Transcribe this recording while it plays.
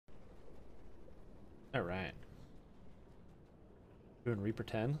Doing Reaper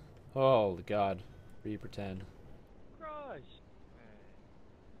 10? Oh god. Reaper 10. Crush.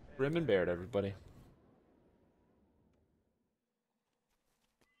 Grim and Baird, everybody.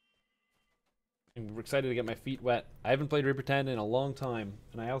 I'm excited to get my feet wet. I haven't played Reaper 10 in a long time,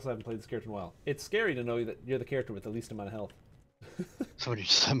 and I also haven't played this character in a while. It's scary to know that you're the character with the least amount of health. Somebody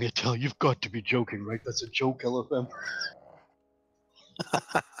just sent me a tell. You've got to be joking, right? That's a joke, LFM.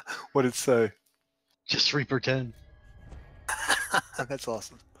 What did it say? Just Reaper 10. That's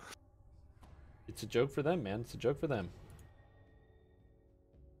awesome. It's a joke for them, man. It's a joke for them.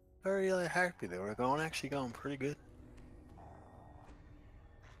 Very happy they were actually going pretty good.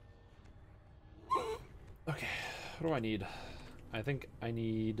 Okay, what do I need? I think I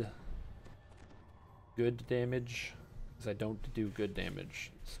need good damage, because I don't do good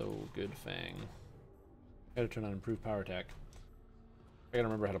damage. So, good Fang. Gotta turn on improved power attack. I gotta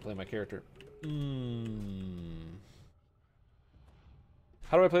remember how to play my character.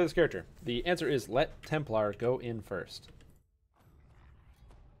 How do I play this character? The answer is let Templar go in first.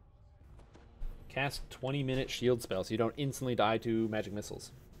 Cast 20-minute shield spell so you don't instantly die to magic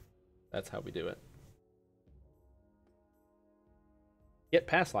missiles. That's how we do it. Get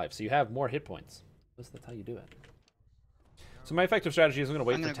past life so you have more hit points. That's how you do it. So my effective strategy is I'm going to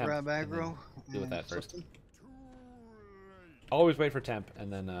wait for temp. I'm gonna grab aggro. Deal with that first. Always wait for temp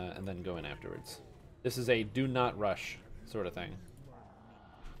and then go in afterwards. This is a do not rush sort of thing.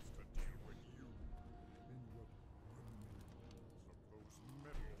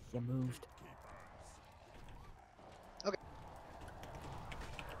 You moved. Okay.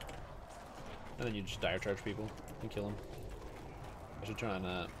 And then you just dire charge people and kill them. I should turn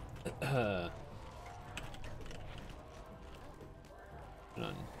on turn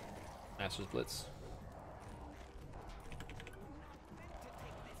on Master's Blitz.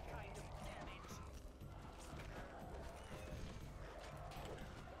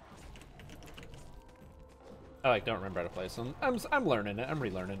 I don't remember how to play, so I'm learning it. I'm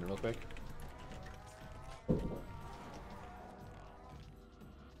relearning it real quick.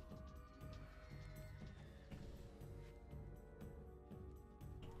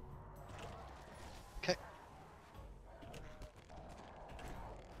 Okay.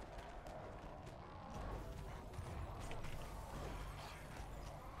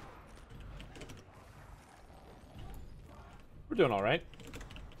 We're doing all right.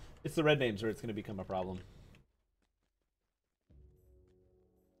 It's the red names where it's going to become a problem.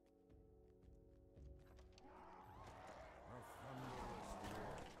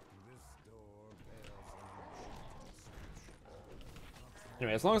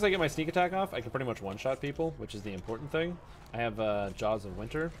 Anyway, as long as I get my sneak attack off, I can pretty much one-shot people, which is the important thing. I have Jaws of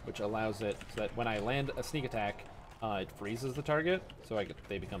Winter, which allows it so that when I land a sneak attack, it freezes the target, so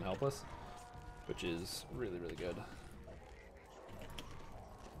they become helpless, which is really, really good.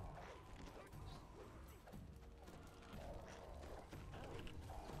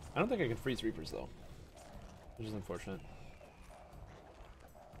 I don't think I can freeze Reapers, though, which is unfortunate.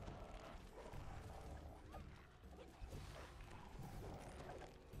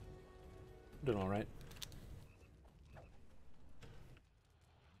 Doing all right.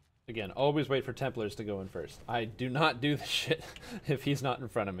 Again, always wait for Templars to go in first. I do not do this shit if he's not in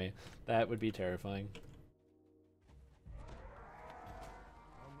front of me. That would be terrifying.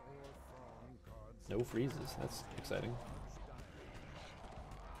 No freezes. That's exciting.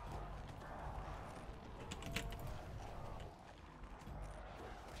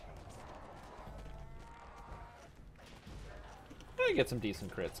 I get some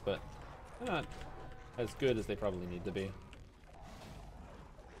decent crits, but they're not as good as they probably need to be.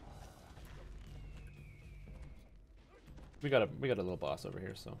 We got a little boss over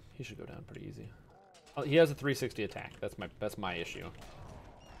here, so he should go down pretty easy. Oh, he has a 360 attack. That's my issue.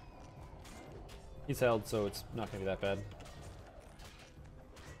 He's held, so it's not gonna be that bad.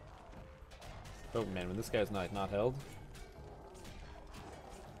 Oh man, when this guy's not held.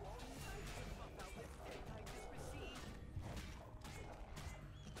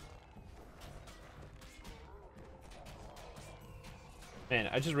 Man,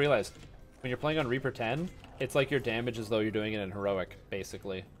 I just realized when you're playing on Reaper 10, it's like your damage as though you're doing it in Heroic,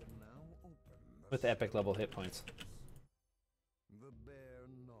 basically. With epic level hit points.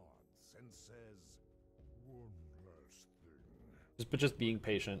 Just being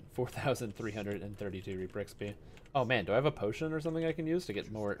patient. 4,332 Reaper XP. Oh man, do I have a potion or something I can use to get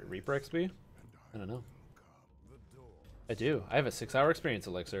more Reaper XP? I don't know. I do. I have a 6-hour experience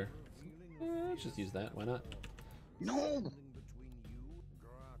elixir. Let's just use that. Why not? No.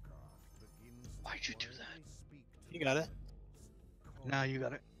 Why'd you do that? You got it. Now you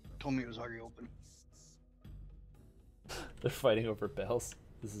got it. Told me it was already open. They're fighting over bells.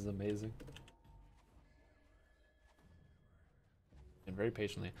 This is amazing. And very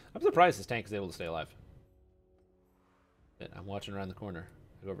patiently. I'm surprised this tank is able to stay alive. I'm watching around the corner.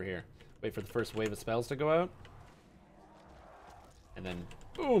 I go over here. Wait for the first wave of spells to go out. And then,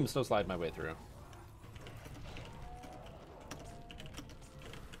 boom, snow slide my way through.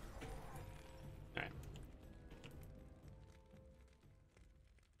 Alright.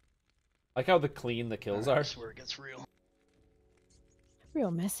 Like how clean the kills Alright, are. this is where it gets real.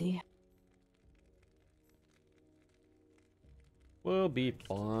 Real messy. We'll be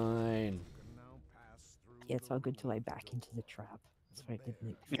fine. Yeah, it's all good till I back into the trap. That's what I did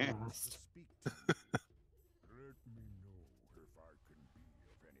night before last.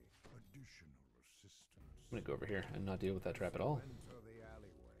 I'm gonna go over here and not deal with that trap at all.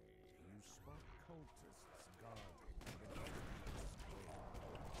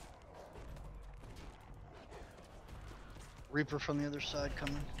 Reaper from the other side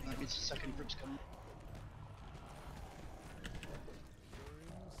coming. That means the second group's coming.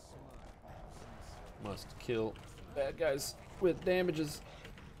 Must kill bad guys with damages.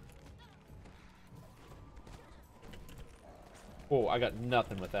 Oh, I got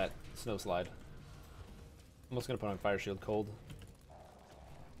nothing with that snow slide. I'm just gonna put on Fire Shield cold.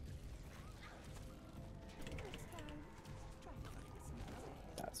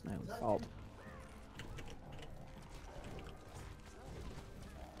 That's my own fault.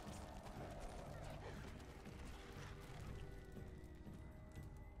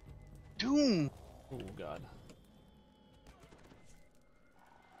 Doom! Oh god.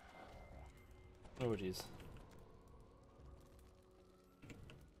 Oh jeez.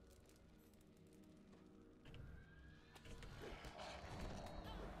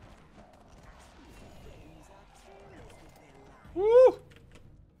 Woo!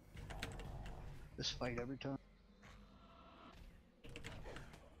 This fight every time.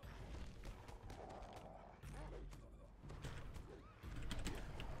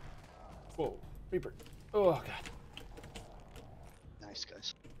 Whoa, Reaper. Oh god. Nice,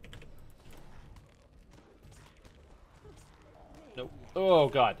 guys. Nope. Oh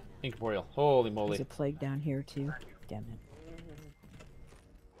god. Incorporeal. Holy moly. There's a plague down here too. Damn it.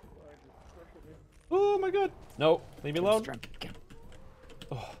 Oh my god. No, leave me alone. Strike again.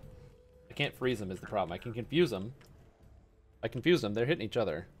 Oh, I can't freeze them is the problem. I can confuse them. I confuse them. They're hitting each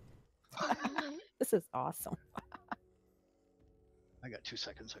other. This is awesome. I got 2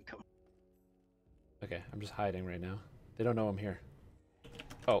 seconds. I'm coming. Okay, I'm just hiding right now. They don't know I'm here.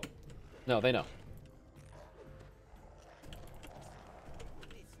 Oh. No, they know.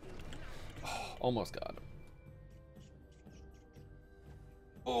 Oh, almost got him.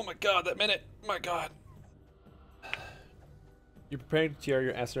 Oh my god, that minute! My god. You're preparing to TR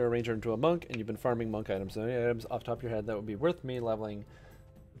your Astro Ranger into a monk, and you've been farming monk items. So any items off the top of your head that would be worth me leveling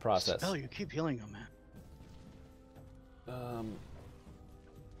the process. Spell, you keep healing them, man.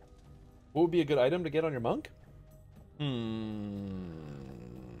 What would be a good item to get on your monk?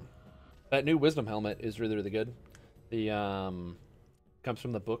 That new wisdom helmet is really, really good. The comes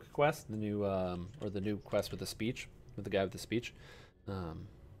from the book quest, the new or the new quest with the speech, with the guy with the speech. And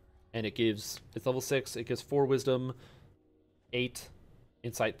it's level 6, it gives 4 wisdom, 8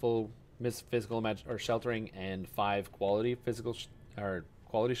 insightful physical or sheltering, and 5 quality physical or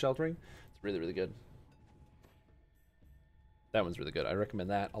quality sheltering. It's really, really good. That one's really good. I recommend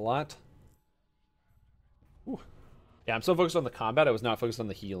that a lot. Ooh. Yeah, I'm so focused on the combat, I was not focused on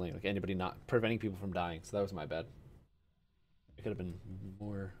the healing, like anybody not preventing people from dying, so that was my bad. I could have been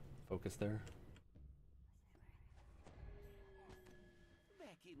more focused there.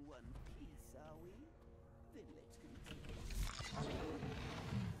 Back in one piece, are we? Then let's continue.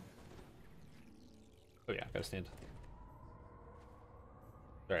 Oh yeah, I gotta stand.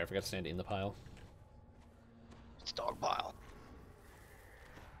 Sorry, I forgot to stand in the pile. It's dog pile.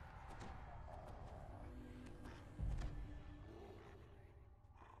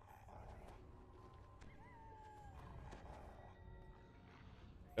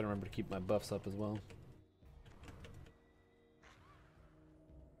 Gotta remember to keep my buffs up as well.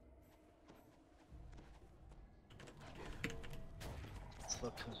 Let's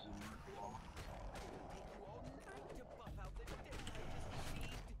look who's in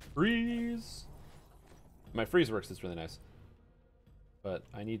Freeze! My freeze works, it's really nice. But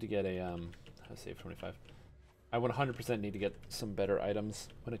I need to get a save 25. I 100% need to get some better items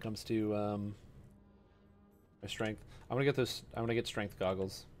when it comes to my strength. I'm gonna get those. I'm gonna get strength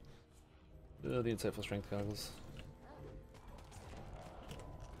goggles. The insightful strength goggles.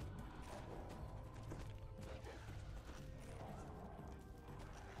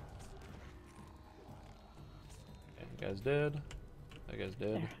 Okay, guy's dead. That guy's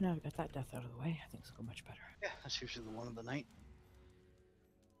dead. There, now I've got that death out of the way. Things will go much better. Yeah, that's usually the one of the night.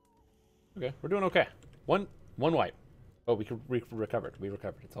 Okay, we're doing okay. One wipe. Oh, we recovered. We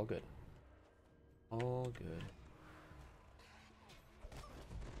recovered. It's all good. All good.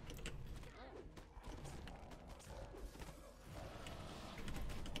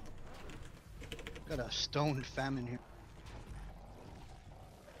 Got a stoned famine here.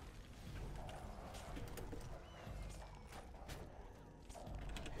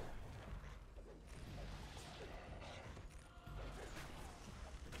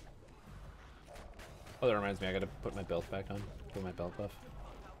 Oh, that reminds me, I gotta put my belt back on. Put my belt buff.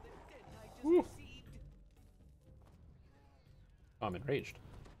 Woo. Oh, I'm enraged.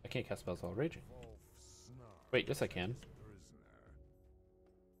 I can't cast spells while raging. Wait, yes I can.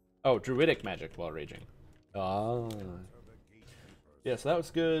 Oh, druidic magic while raging. Ah. Yeah, so that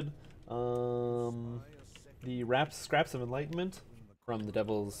was good. The scraps of enlightenment from the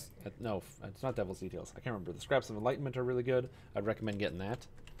devil's... no, it's not devil's details. I can't remember. The scraps of enlightenment are really good. I'd recommend getting that.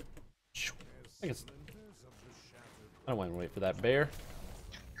 I guess... I don't want to wait for that bear.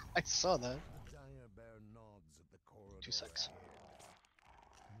 I saw that. 2 secs.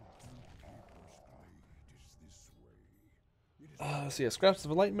 So yeah, scraps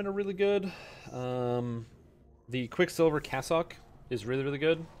of enlightenment are really good. The quicksilver cassock is really, really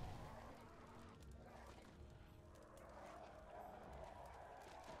good.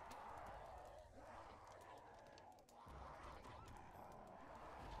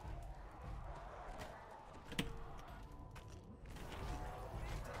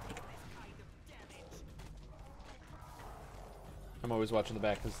 I'm always watching the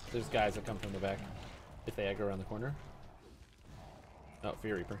back because there's guys that come from the back if they aggro around the corner. Oh,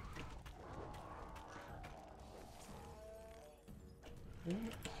 Fear Reaper.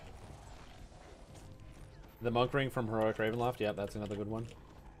 The Monk Ring from Heroic Ravenloft, yeah, that's another good one.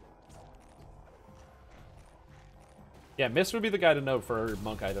 Yeah, Mist would be the guy to know for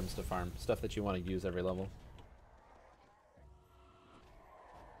monk items to farm. Stuff that you want to use every level.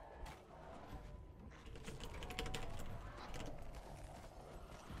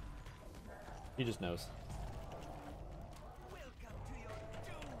 He just knows.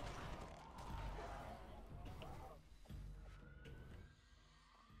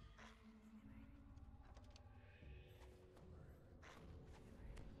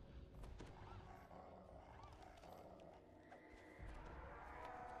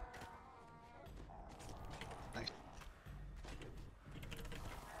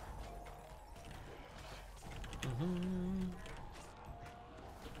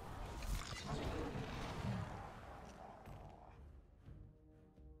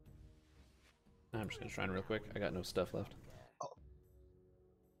 I'm just gonna shrine real quick. I got no stuff left. Oh.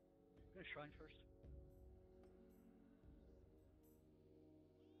 Gonna shrine first.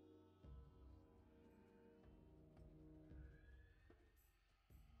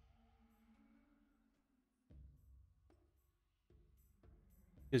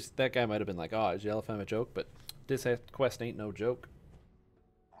 Because that guy might have been like, oh, is Yellowfam a joke? But this quest ain't no joke.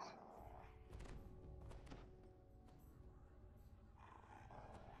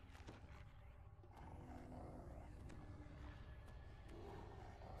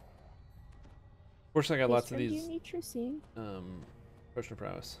 Fortunately, I got lots of these. Do you need true seeing? Potion of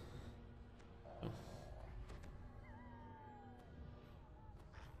prowess. Oh.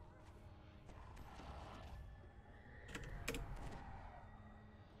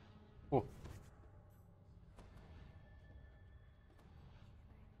 Oh.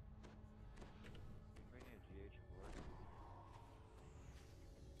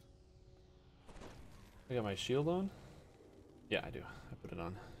 I got my shield on? Yeah, I do. I put it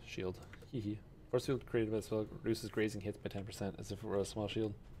on. Shield. Hehe. Force field created by the spell reduces grazing hits by 10% as if it were a small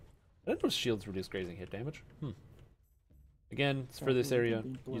shield. I didn't know shields reduce grazing hit damage. Again, it's for this area.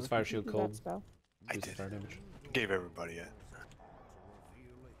 Use fire shield cold. I Reduces did. fire damage. Gave everybody it.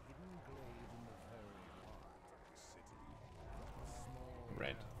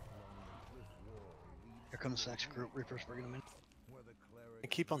 Right. Here comes the next group. Reaper's bringing them in. I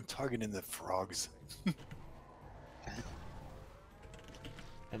keep on targeting the frogs.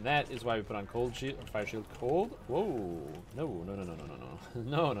 And that is why we put on cold shield, fire shield cold. Whoa! No, no, no, no, no, no, no,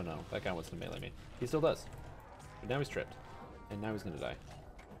 no, no, no. That guy wants to melee me. He still does. But now he's tripped, and now he's gonna die.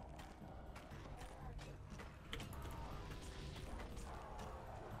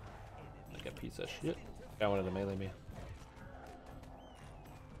 Like a piece of shit. Guy wanted to melee me.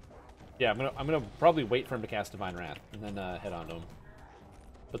 Yeah, I'm gonna probably wait for him to cast Divine Wrath and then head on to him.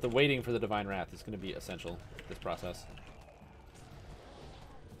 But the waiting for the Divine Wrath is gonna be essential to this process.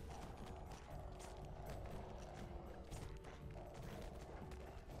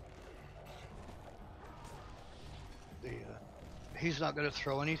 He's not gonna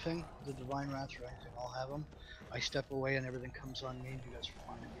throw anything. The divine rats or anything. I'll have him. I step away and everything comes on me, and you guys are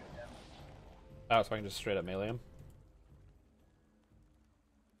fine to get down. Oh, so I can just straight up melee him.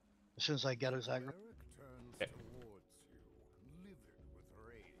 As soon as I get his aggro. Okay.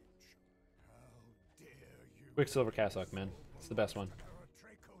 Quicksilver cassock, man. It's the best one.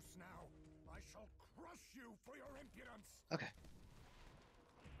 Okay.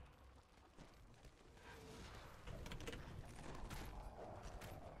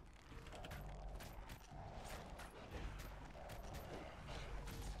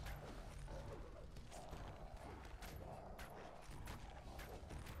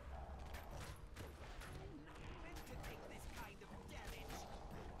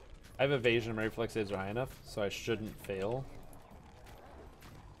 I have evasion and my reflex saves are high enough, so I shouldn't fail.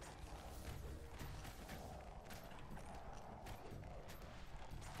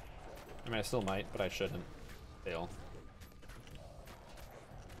 I mean, I still might, but I shouldn't fail.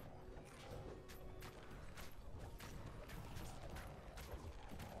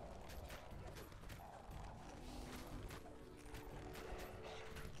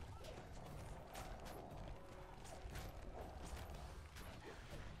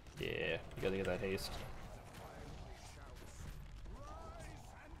 Yeah, you gotta get that haste.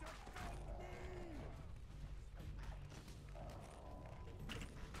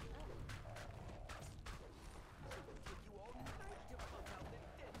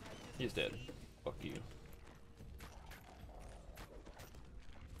 He's dead. Fuck you.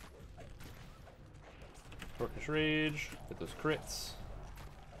 Orcish Rage. Get those crits.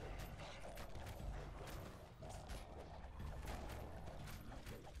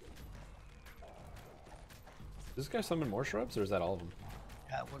 Does this guy summon more shrubs, or is that all of them?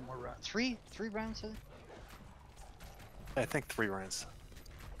 Yeah, one more round. Three rounds. I think? I think 3 rounds.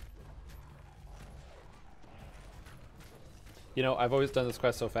 You know, I've always done this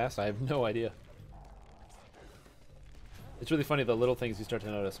quest so fast, I have no idea. It's really funny the little things you start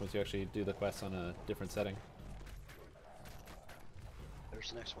to notice once you actually do the quests on a different setting. There's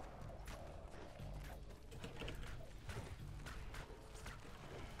the next one.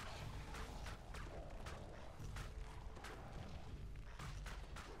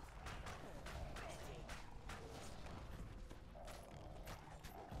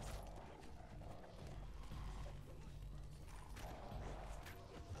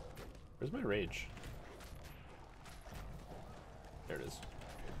 Where's my rage? There it is.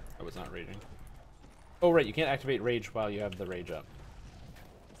 I was not raging. Oh right, you can't activate rage while you have the rage up.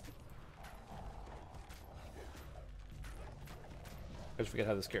 I just forget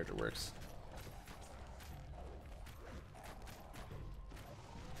how this character works.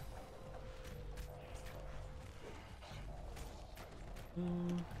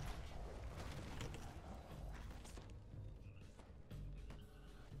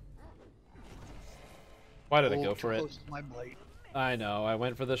 Why did I go for it? Close to my blade. I know, I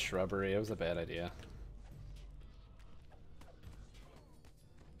went for the shrubbery. It was a bad idea.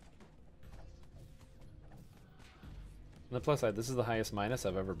 On the plus side, this is the highest minus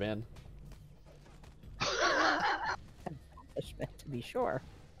I've ever been. Punishment, to be sure.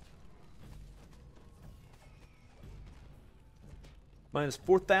 Minus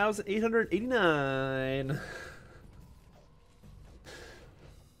 4,889.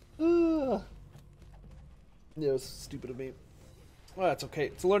 Yeah, it was stupid of me. Well, that's okay.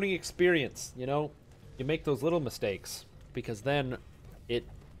 It's a learning experience, you know? You make those little mistakes, because then it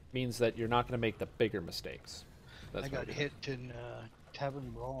means that you're not going to make the bigger mistakes. That's I what got it is. hit in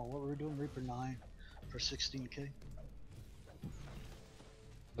Tavern Brawl. What were we doing? Reaper 9 for 16k.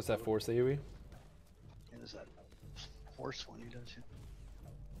 What's that force AoE? And is that force one he does? Yeah.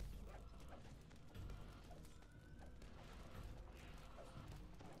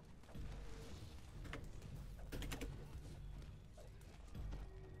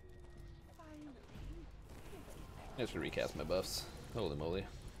 I just recast my buffs. Holy moly.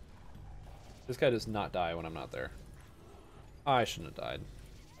 This guy does not die when I'm not there. I shouldn't have died.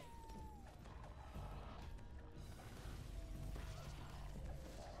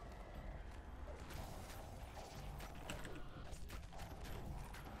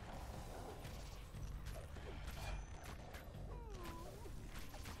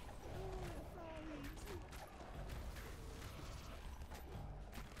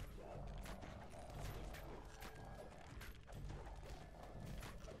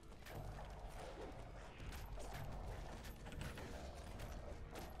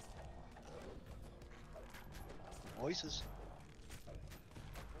 Voices.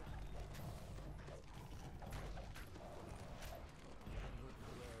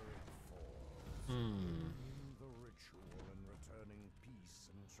 Hmm. The ritual and returning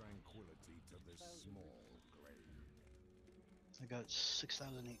got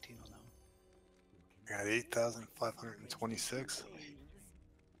 6,018 on that one. I got 8,526.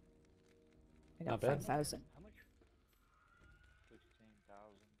 I Not got bad. 5,000.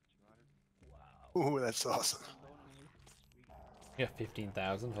 Ooh, that's awesome. Yeah,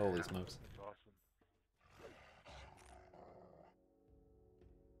 15,000. Holy smokes.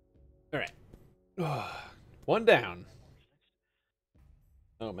 All right. One down.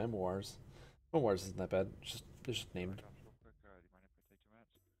 Oh, memoirs. Memoirs isn't that bad. It's just named.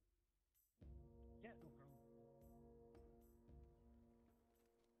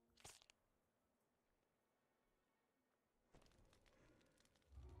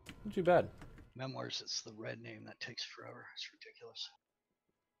 Not too bad. Memoirs, it's the red name that takes forever. It's ridiculous.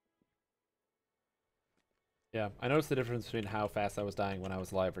 Yeah, I noticed the difference between how fast I was dying when I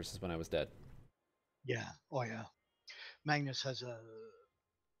was alive versus when I was dead. Yeah. Oh yeah. Magnus has a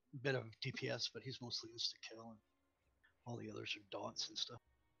bit of DPS, but he's mostly insta kill, and all the others are dots and stuff.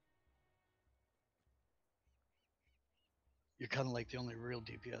 You're kind of like the only real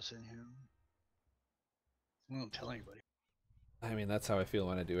DPS in here. We don't tell anybody. I mean, that's how I feel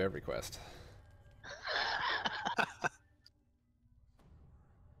when I do every quest.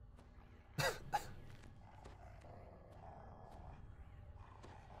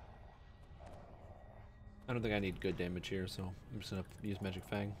 I don't think I need good damage here, so I'm just gonna use Magic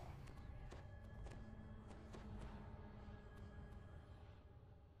Fang.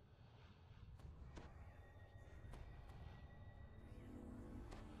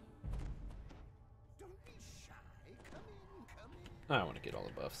 Don't be shy. Come in, come in. I want to get all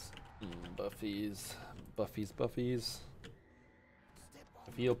the buffs. Buffies. Buffies, buffies. Step I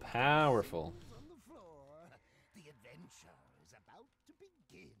on feel the powerful. toes on the floor. The adventure is about to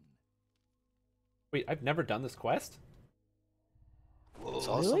begin. Wait, I've never done this quest? It's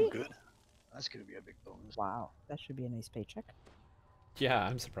Whoa, awesome. Really? Good. that's gonna be a big bonus. Wow, that should be a nice paycheck. Yeah,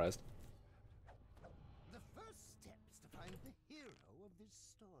 I'm surprised. The first steps to find the hero of this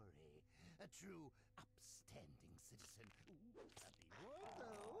story. A true upstanding citizen. Ooh, happy word,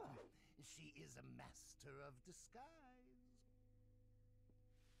 though. She is a master of disguise.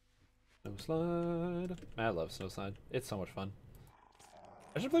 Snow Slide. I love Snow Slide. It's so much fun.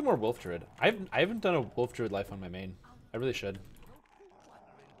 I should play more Wolf Druid. I haven't done a Wolf Druid life on my main. I really should.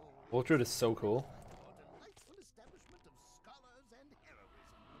 Wolf Druid is so cool. A delightful establishment of scholars and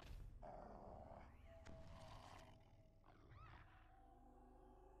heroism.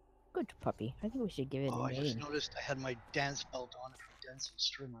 Good puppy. I think we should give it Oh, a I just name. noticed I had my dance belt on from dancing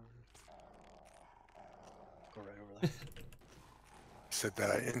string. Go right over there. Said that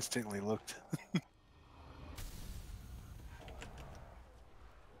I instantly looked.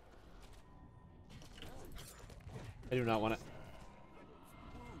 I do not want it.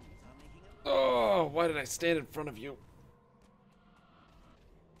 Oh, why did I stand in front of you?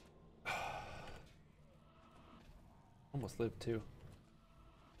 Almost lived too.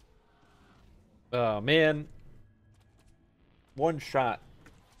 Oh man. One shot.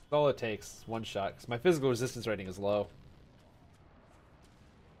 That's all it takes. One shot. Because my physical resistance rating is low.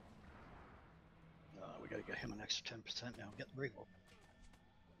 We gotta get him an extra 10% now. Get the reroll.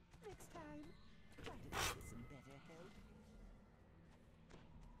 Next time, try to think of some better help.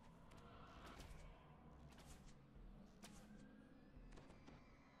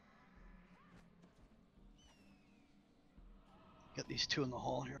 Get these two in the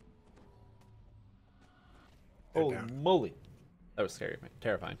hall here. They're Holy down. moly. That was scary, man.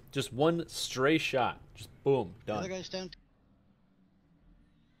 Terrifying. Just one stray shot. Just boom. The other Done. guy's down.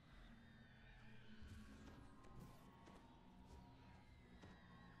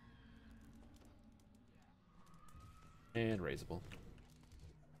 And raisable.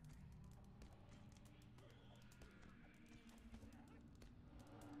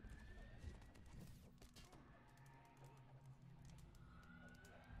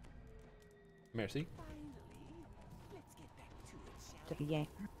 Mercy. Finally, let's get back to it, shall we? Yeah.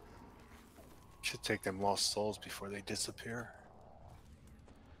 Should take them lost souls before they disappear.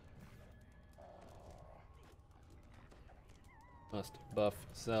 Must buff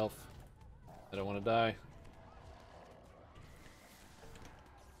self. I don't want to die.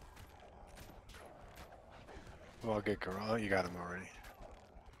 Well, I'll get Garage. You got him already.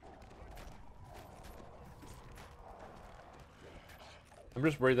 I'm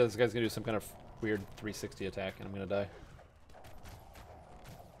just worried that this guy's gonna do some kind of weird 360 attack and I'm gonna die.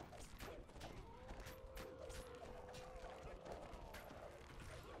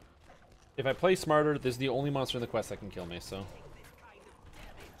 If I play smarter, this is the only monster in the quest that can kill me, so.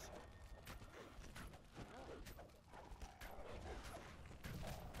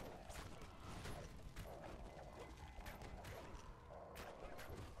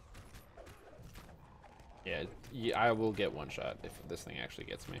 Yeah, I will get one shot if this thing actually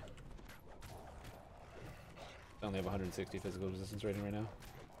gets me. I only have 160 physical resistance rating right now.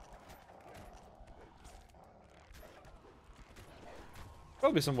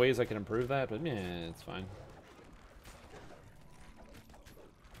 Probably some ways I can improve that, but yeah, it's fine.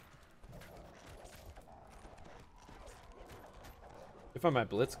 If I had my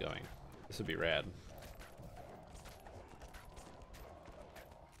blitz going, this would be rad.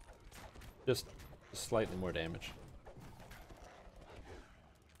 Just slightly more damage.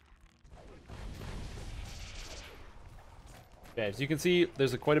 Okay, as you can see,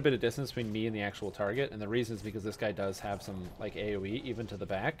 there's quite a bit of distance between me and the actual target, and the reason is because this guy does have some like AoE even to the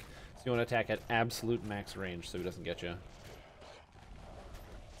back, so you want to attack at absolute max range so he doesn't get you.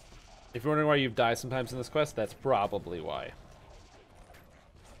 If you're wondering why you've died sometimes in this quest, that's probably why.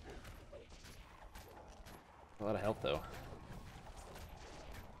 A lot of health though.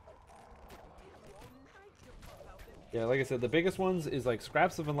 Yeah, like I said, the biggest ones is like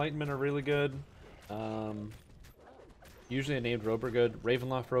Scraps of Enlightenment are really good. Usually a named robe are good.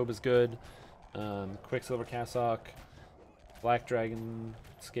 Ravenloft robe is good. Quicksilver Cassock, Black Dragon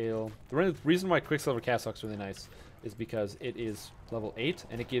Scale. The reason why Quicksilver Cassock's really nice is because it is level 8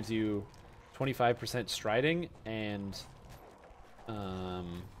 and it gives you 25% striding and a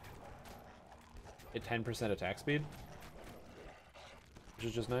 10% attack speed, which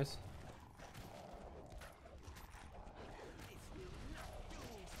is just nice.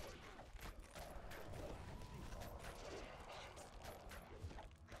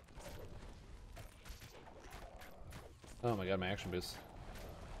 Oh my god, my action boost.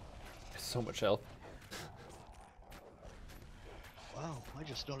 So much health. Wow, I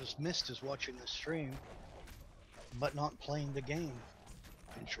just noticed Mist is watching the stream, but not playing the game.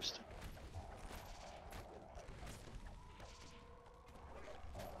 Interesting.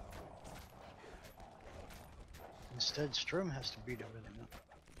 Instead, Strum has to beat everything up.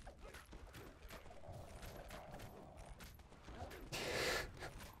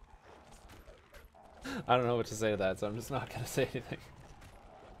 I don't know what to say to that, so I'm just not gonna say anything.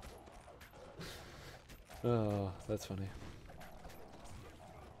 Oh, that's funny.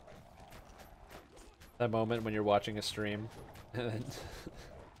 That moment when you're watching a stream and then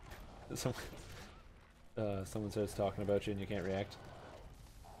someone starts talking about you and you can't react.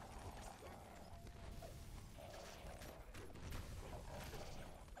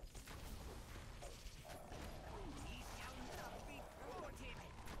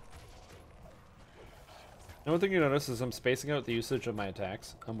 And one thing you notice is I'm spacing out the usage of my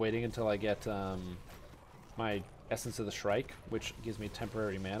attacks. I'm waiting until I get my Essence of the Shrike, which gives me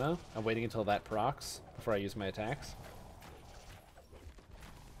temporary mana. I'm waiting until that procs before I use my attacks.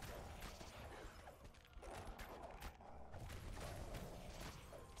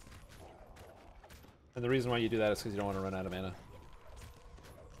 And the reason why you do that is because you don't want to run out of mana.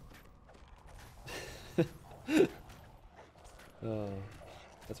 Oh,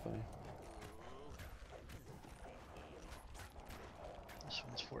 that's funny. This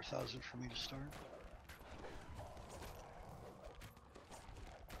one's 4,000 for me to start.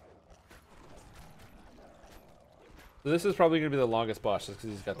 So this is probably going to be the longest boss just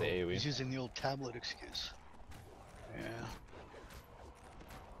because he's got the AoE. He's using the old tablet excuse. Yeah.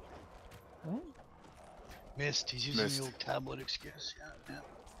 What? Mist, he's using Mist. the old tablet excuse. Yeah, yeah.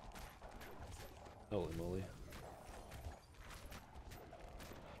 Holy moly.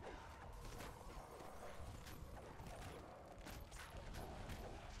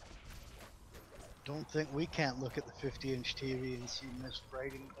 Don't think we can't look at the 50-inch TV and see Mist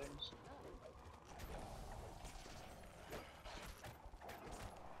writing things.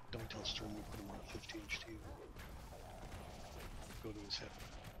 Don't tell Stern we put him on a 50-inch TV. Go to his head.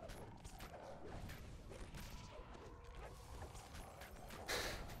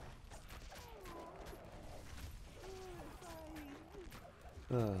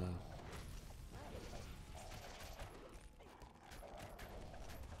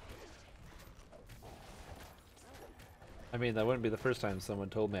 I mean, that wouldn't be the first time someone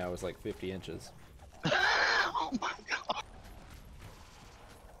told me I was like 50 inches. Oh my god!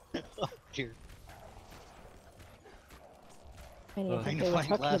 Oh dear. I thought they were Magnifying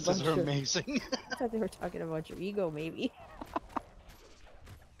talking glasses about are your, amazing. I thought they were talking about your ego, maybe.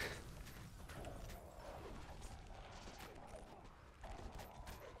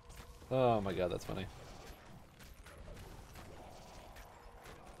 Oh my god, that's funny.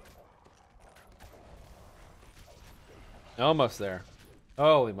 Almost there.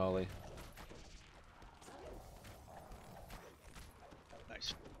 Holy moly.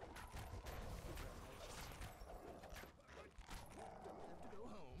 Nice. Have to go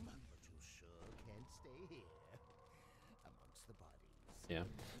home, but you sure can't stay here, amongst the bodies. Yeah.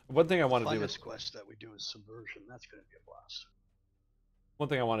 One thing I want to do with Finest quest that we do is subversion. That's going to be a blast. one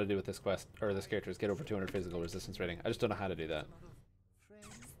thing I want to do with this quest or this character is get over 200 physical resistance rating. I just don't know how to do that. Friends,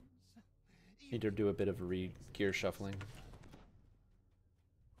 Need to do a bit of gear shuffling.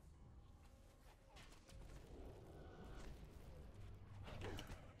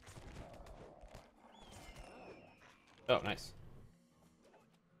 Oh, nice.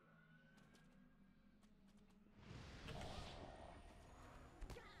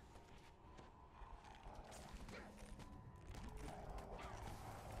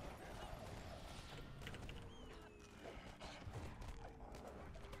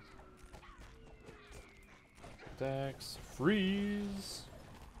 Attacks, freeze.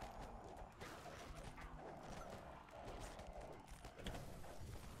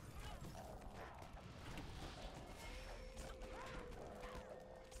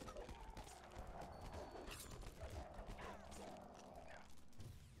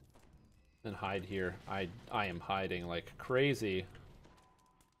 And hide here. I am hiding like crazy.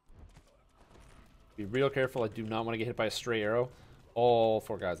 Be real careful. I do not want to get hit by a stray arrow. All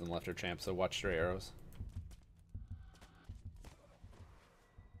 4 guys on the left are champs, so watch stray arrows.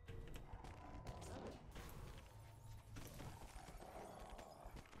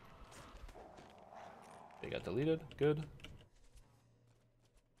 They got deleted. Good.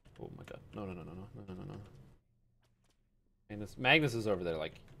 Oh my god. No, no, no, no, no, no, no, no, no. Magnus is over there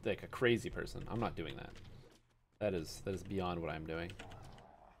like a crazy person. I'm not doing that. That is beyond what I'm doing.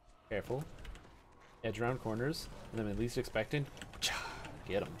 Careful. Edge around corners. And then I'm least expecting.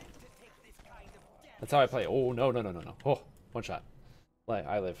 Get him. That's how I play. Oh, no, no, no, no, no. Oh, one shot.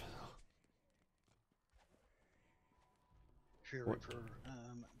 I live. Fear What? Reaper,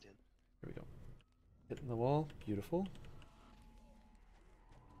 dead. Here we go. Hitting the wall. Beautiful.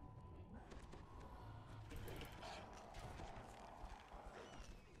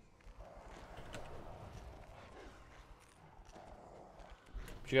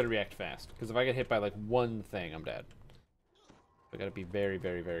 But you gotta react fast. Because if I get hit by like one thing, I'm dead. I gotta be very,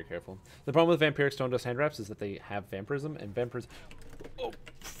 very, very careful. The problem with Vampiric Stone Dust Hand Wraps is that they have Vampirism, and Vampirism... Oh,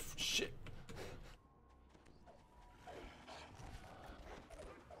 shit.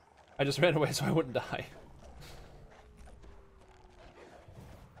 I just ran away so I wouldn't die.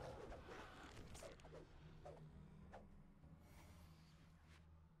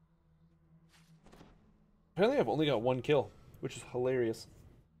 Apparently I've only got 1 kill, which is hilarious.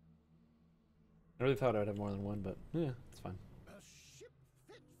 I really thought I'd have more than 1, but yeah, it's fine. a ship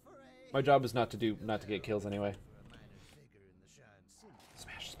fit for a My job is not to get kills anyway. for a minor figure in the Shan City.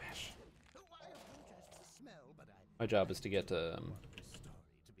 Smash, smash. Oh, I apologize for the smell, but I My job is to get want this story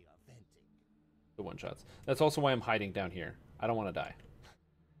to be authentic. the 1-shots. That's also why I'm hiding down here. I don't want to die.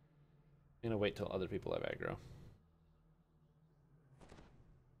 I'm gonna wait till other people have aggro.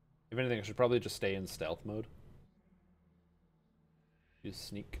 If anything, I should probably just stay in stealth mode. Use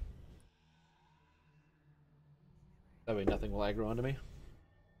sneak. That way nothing will aggro onto me.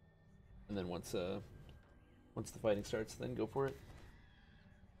 And then once the fighting starts, then go for it.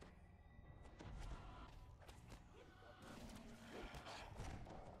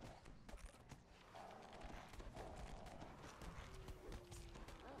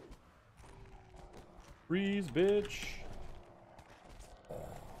 Freeze, bitch.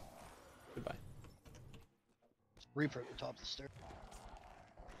 Goodbye. Reaper at the top of the stairs.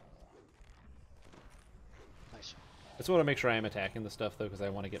 Nice. I just want to make sure I am attacking the stuff though, because I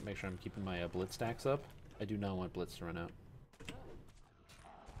want to make sure I'm keeping my blitz stacks up. I do not want blitz to run out.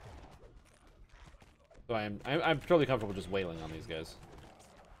 So I'm totally comfortable just wailing on these guys.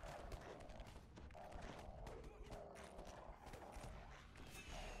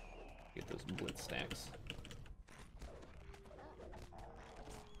 Get those blitz stacks.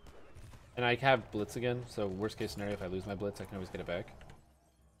 And I have blitz again, so worst case scenario, if I lose my blitz, I can always get it back.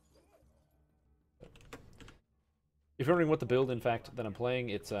 If you're wondering what the build, in fact, that I'm playing,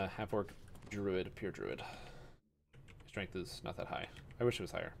 it's a half-orc druid, pure druid. Strength is not that high. I wish it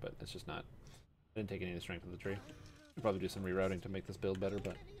was higher, but it's just not. I didn't take any of the strength of the tree. Could probably do some rerouting to make this build better,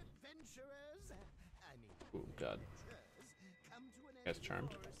 but... Any adventurers? I mean, Oh, God. come to an Guy's end charmed.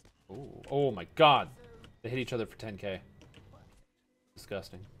 yours. Oh my God! They hit each other for 10k.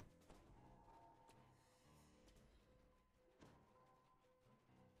 Disgusting.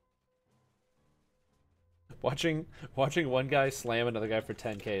 Watching one guy slam another guy for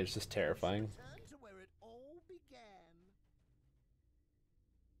 10k is just terrifying. Return to where it all began.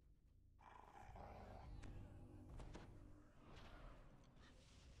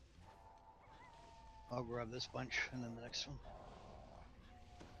 I'll grab this bunch and then the next one.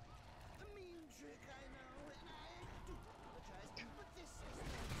 A mean trick, I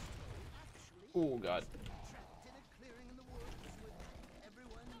Oh god. Trapped in a clearing in the woods with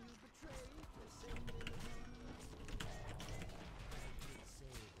everyone you betrayed to send in a They'd say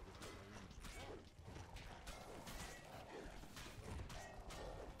that it was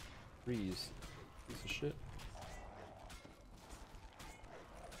Freeze. Piece of shit.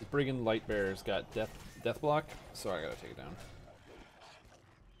 The Brigand Lightbearer's got death block, so I gotta take it down.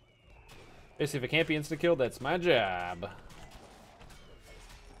 Basically, if it can't be insta-killed, that's my job.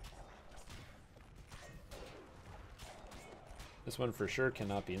 This one for sure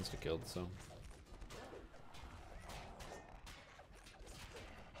cannot be insta-killed, so...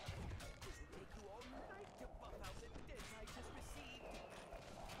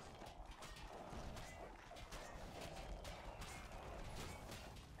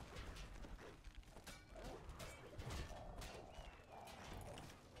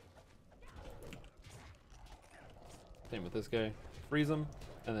 Same with this guy. Freeze him,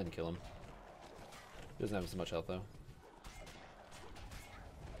 and then kill him. He doesn't have as much health, though.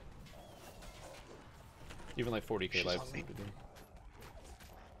 Even like 40k She's life. on me.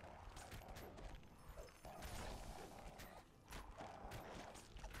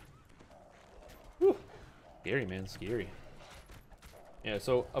 Whew. Scary, man, scary. Yeah,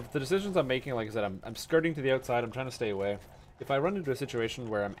 so of the decisions I'm making, like I said, I'm skirting to the outside, I'm trying to stay away. If I run into a situation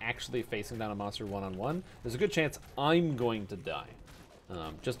where I'm actually facing down a monster one-on-one, there's a good chance I'm going to die.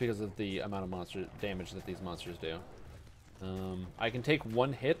 Just because of the amount of monster damage that these monsters do. I can take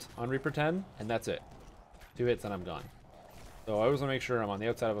one hit on Reaper 10, and that's it. 2 hits and I'm gone. So I always want to make sure I'm on the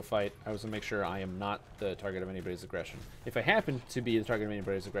outside of a fight. I always want to make sure I am not the target of anybody's aggression. If I happen to be the target of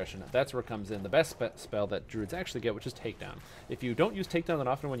anybody's aggression, that's where comes in the best spell that druids actually get, which is Takedown. If you don't use Takedown that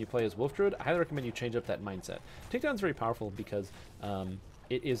often when you play as Wolf Druid, I highly recommend you change up that mindset. Takedown is very powerful because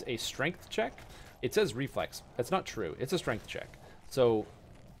it is a strength check. It says reflex. That's not true. It's a strength check. So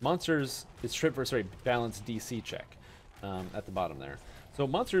monsters, it's balance DC check at the bottom there. So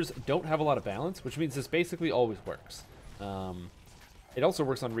monsters don't have a lot of balance, which means this basically always works. It also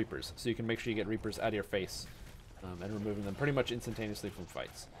works on Reapers, so you can make sure you get Reapers out of your face and removing them pretty much instantaneously from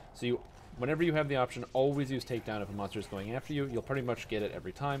fights. So whenever you have the option, always use Takedown if a monster is going after you. You'll pretty much get it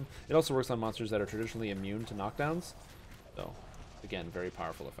every time. It also works on monsters that are traditionally immune to knockdowns. So, again, very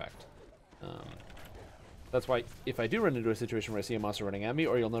powerful effect. That's why if I do run into a situation where I see a monster running at me,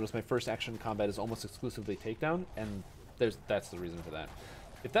 or you'll notice my first action in combat is almost exclusively Takedown, and that's the reason for that.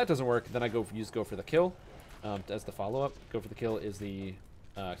 If that doesn't work, then I go for the kill. As the follow-up, go for the kill is the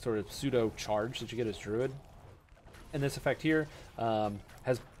sort of pseudo charge that you get as Druid. And this effect here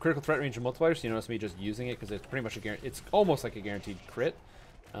has critical threat range and multiplier, so you notice me just using it because it's pretty much it's almost like a guaranteed crit.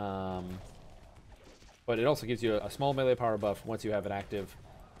 But it also gives you a small melee power buff once you have it active,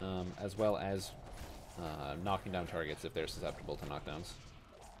 as well as knocking down targets if they're susceptible to knockdowns.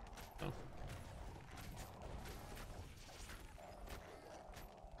 So.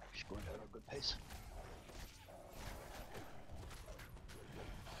 She's going at a good pace.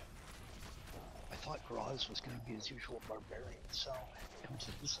 I thought Graz was going to be his usual barbarian, so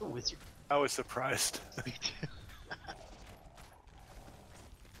he's a wizard. I was surprised. Me too.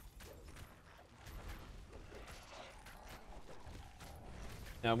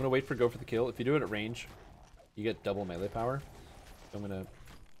 Now I'm going to wait for go for the kill. If you do it at range, you get double melee power. So I'm going to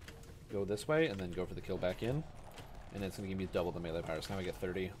go this way and then go for the kill back in. And it's going to give me double the melee power, so now I get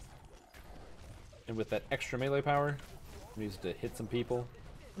 30. And with that extra melee power, I'm going to use it to hit some people.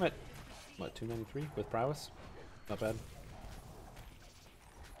 I'm at, what, 293 with prowess? Not bad.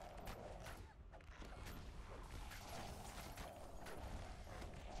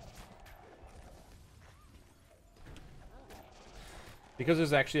 Because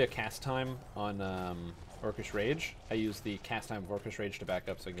there's actually a cast time on Orcish Rage, I use the cast time of Orcish Rage to back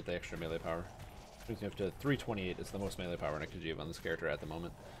up so I can get the extra melee power. Brings me up to 328 is the most melee power I could give on this character at the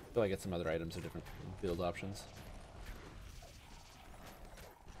moment. Until I get some other items or different build options.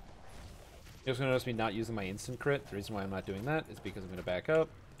 You're just going to notice me not using my instant crit. The reason why I'm not doing that is because I'm going to back up,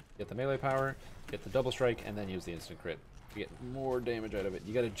 get the melee power, get the double strike, and then use the instant crit to get more damage out of it.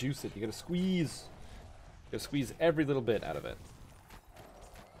 You got to juice it. You got to squeeze. You got to squeeze every little bit out of it.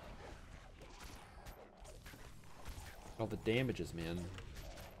 All the damages, man.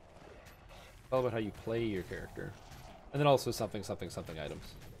 It's all about how you play your character. And then also something items.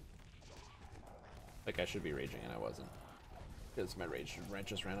 Like I should be raging and I wasn't. Because my rage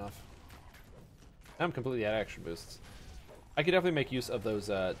just ran off. Now I'm completely out of action boosts. I could definitely make use of those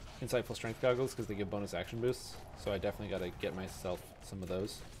insightful strength goggles because they give bonus action boosts. So I definitely got to get myself some of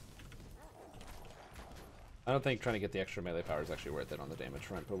those. I don't think trying to get the extra melee power is actually worth it on the damage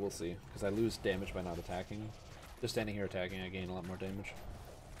front, but we'll see. Because I lose damage by not attacking. Just standing here attacking, I gain a lot more damage.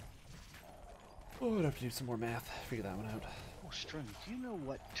 Oh, I'd have to do some more math. Figure that one out. Oh, String, do you know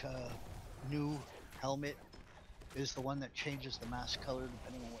what new helmet is the one that changes the mask color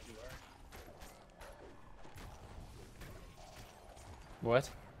depending on what you are? What?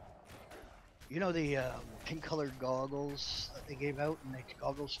 You know the pink colored goggles that they gave out, and the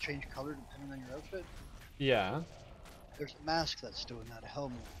goggles change color depending on your outfit? Yeah. There's a mask that's doing that, a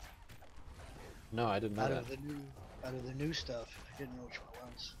helmet. No, I didn't know Out that. of the new stuff. I didn't know which one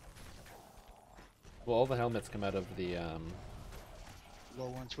it was. Well, all the helmets come out of the Low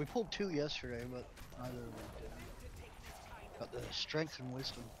ones. We pulled 2 yesterday, but neither of them did. Got the strength and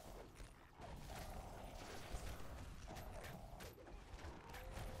wisdom.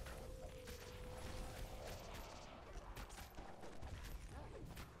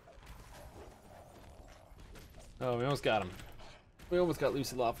 Oh, we almost got him. We almost got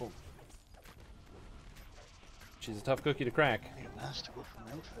Lucy Lawful. She's a tough cookie to crack. I need a mask to go for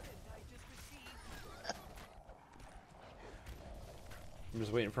my outfit. I'm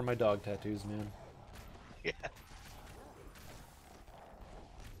just waiting for my dog tattoos, man. Yeah.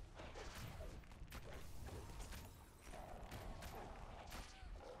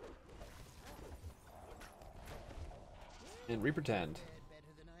 And repretend.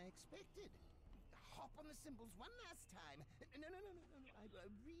 Better than I expected. Hop on the symbols one last time. No. I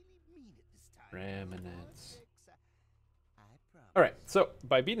really mean it this time. Remnants. I promise. Alright, so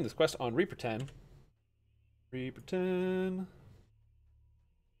by beating this quest on repretend, we're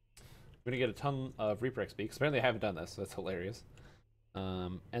gonna get a ton of Reaper XP, because apparently I haven't done this, so that's hilarious.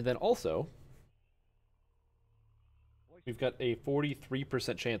 And then also, we've got a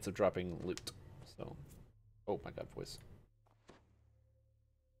 43% chance of dropping loot. So, oh my god, voice.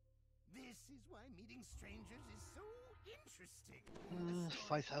 This is why meeting strangers is so interesting.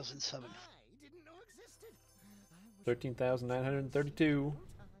 5,007. I didn't know existed. I was 13,932.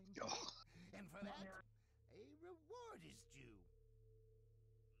 Oh, and for that, a reward is due.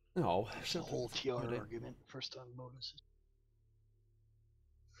 No, there's a whole TR argument. First time bonuses.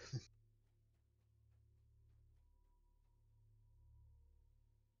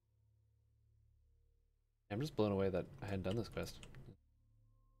 I'm just blown away that I hadn't done this quest.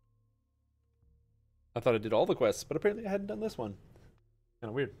 I thought I did all the quests, but apparently I hadn't done this one. Kind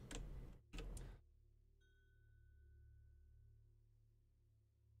of weird.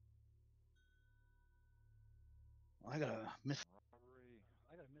 I got a myth.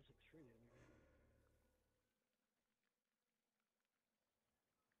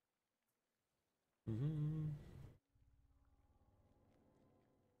 Mm-hmm.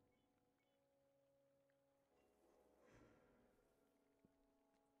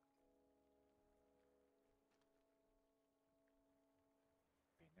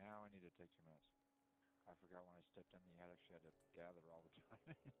 Now I need to take some meds. I forgot when I stepped in the attic, she had to gather all the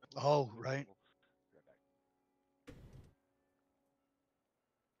time. Oh, right. Be right back.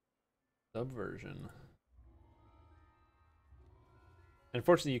 Subversion.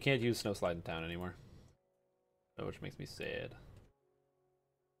 Unfortunately, you can't use Snowslide in town anymore. So, which makes me sad.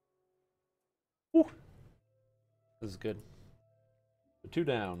 Whew. This is good. So 2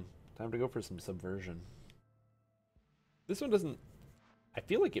 down. Time to go for some subversion. This one doesn't... I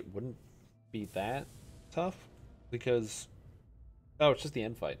feel like it wouldn't be that tough. Because... Oh, it's just the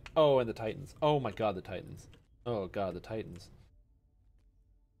end fight. Oh, and the Titans. Oh my god, the Titans. Oh god, the Titans.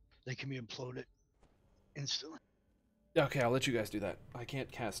 They can be imploded instantly. Okay, I'll let you guys do that. I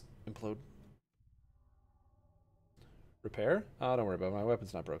can't cast Implode. Repair? Oh, don't worry about it. My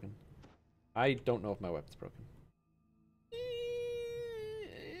weapon's not broken. I don't know if my weapon's broken.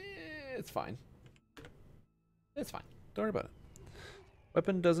 It's fine. It's fine. Don't worry about it.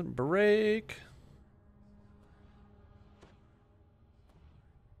 Weapon doesn't break.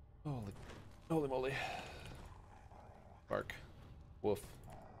 Holy moly. Bark. Woof.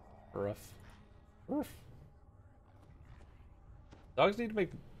 Ruff. Ruff. Dogs need to make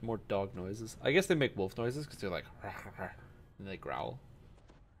more dog noises. I guess they make wolf noises because they're like, and they growl.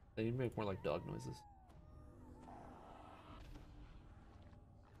 They need to make more like dog noises.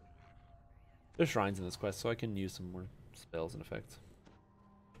 There's shrines in this quest, so I can use some more spells and effects.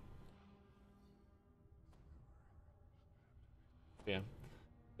 Yeah.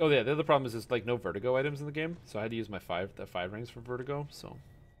 Oh yeah, the other problem is there's like no vertigo items in the game, so I had to use my 5 rings for vertigo, so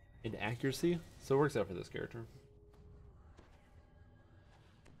inaccuracy. So it works out for this character.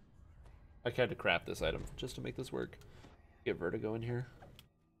 I had to craft this item just to make this work. Get vertigo in here.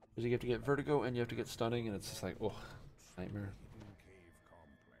 Because you have to get vertigo and you have to get stunning, and it's just like, oh, nightmare.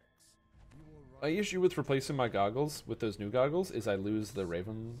 My issue with replacing my goggles with those new goggles is I lose the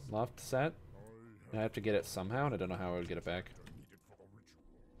Ravenloft set. And I have to get it somehow, and I don't know how I would get it back.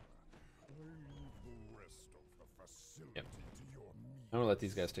 I'm gonna let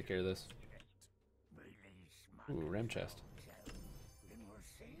these guys take care of this. Ooh, ram chest.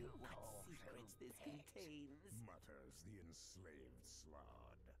 Mutters the enslaved slod.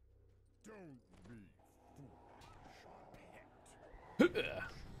 Don't be foolish, pet.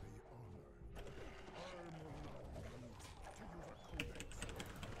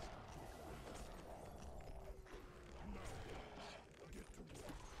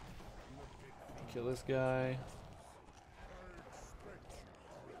 Kill this guy.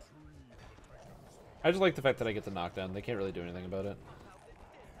 I just like the fact that I get the knockdown. They can't really do anything about it.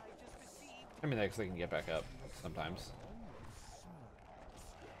 I mean, I guess they can get back up sometimes.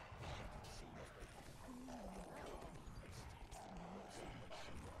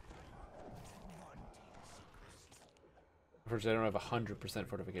 Unfortunately, I don't have 100%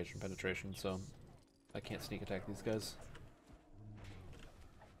 fortification penetration, so I can't sneak attack these guys.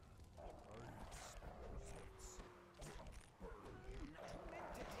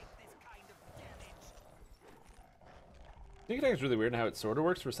 Sneak attack is really weird in how it sort of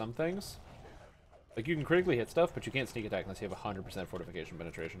works for some things. Like, you can critically hit stuff, but you can't sneak attack unless you have 100% fortification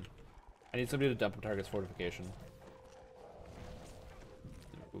penetration. I need somebody to dump a target's fortification.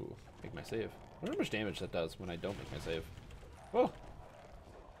 Ooh, make my save. I wonder how much damage that does when I don't make my save. Whoa!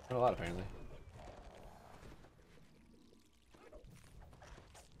 Not a lot, apparently.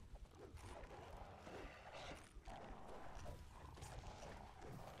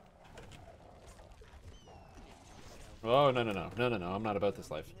 Oh, no, no, no. No, no, no. I'm not about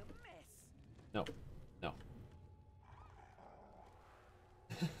this life. No. No.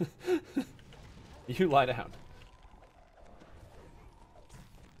 You lie down.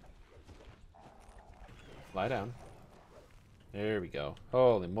 Lie down. There we go.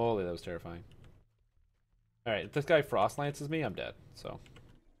 Holy moly, that was terrifying. Alright, if this guy frost lances me, I'm dead, so.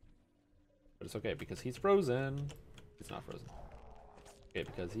 But it's okay, because he's frozen. He's not frozen. Okay,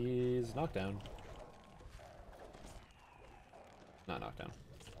 because he's knocked down. Not knocked down.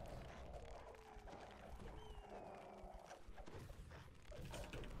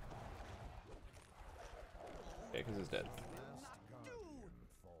 Okay, because he's dead.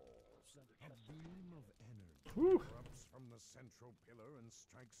 Woo. From the central pillar and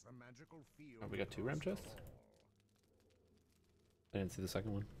strikes the magical field. Oh, we got 2 ram chests? I didn't see the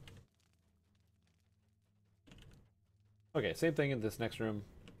second one. Okay, same thing in this next room.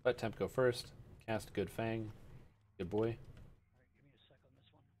 Let Temp go first. Cast Good Fang. Good boy.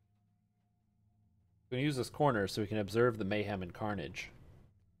 We're going to use this corner so we can observe the mayhem and carnage.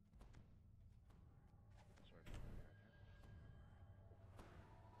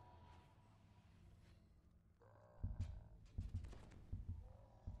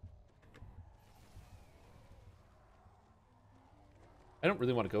 I don't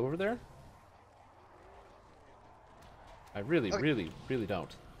really want to go over there. I really, Okay. really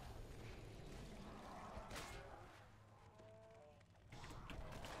don't.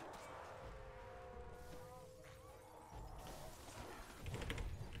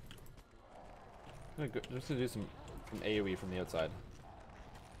 I'm just gonna do some AoE from the outside.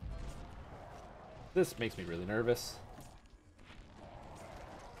 This makes me really nervous.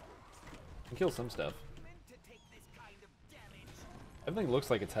 I can kill some stuff. Everything looks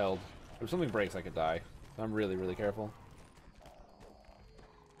like it's held. If something breaks, I could die. So I'm really, really careful.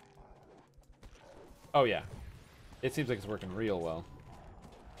 Oh yeah. It seems like it's working real well.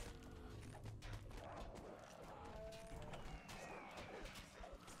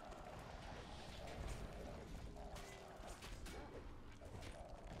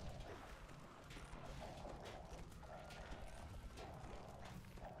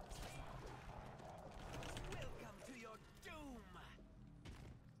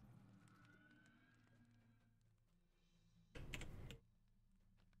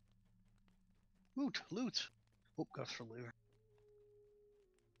 Loot, loot. Oh, got for later.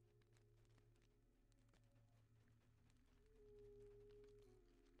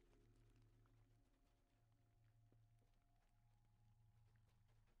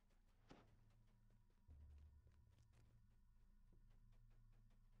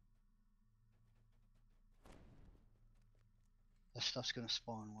 That stuff's gonna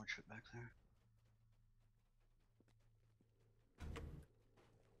spawn. Watch it back there.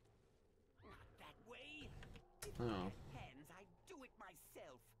 That way. Oh. Hands, I do it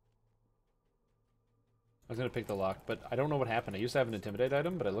myself. I was gonna pick the lock, but I don't know what happened. I used to have an intimidate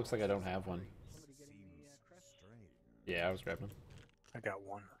item, but it looks like I don't have one. Yeah, I was grabbing them. I got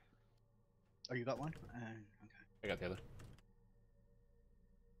one. Oh, you got one? Okay. I got the other.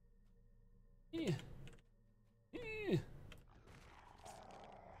 Yeah. Yeah.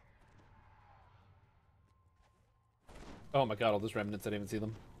 Oh my god, all those remnants, I didn't even see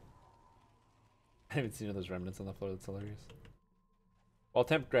them. I haven't seen all those remnants on the floor, that's hilarious. While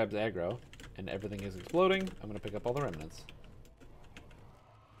Temp grabs aggro, and everything is exploding, I'm gonna pick up all the remnants.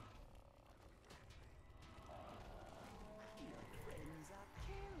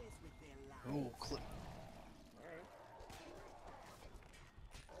 Oh, clip.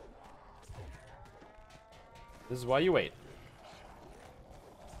 This is why you wait.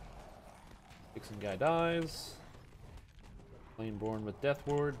 Vixen guy dies. Plane born with Death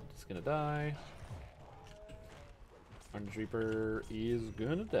Ward is gonna die. Carnage Reaper is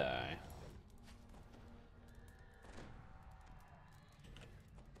gonna die.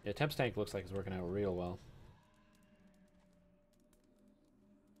 Yeah, Temp's tank looks like it's working out real well.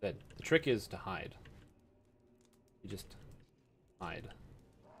 The trick is to hide. You just hide.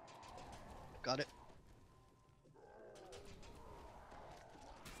 Got it.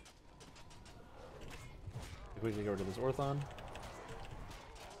 Quickly go to this Orthon.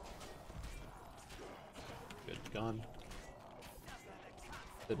 Good, gone.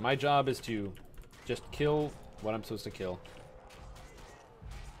 That my job is to just kill what I'm supposed to kill.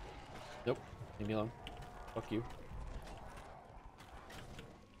 Nope, leave me alone. Fuck you.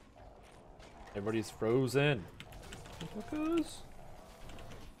 Everybody's frozen. Motherfuckers.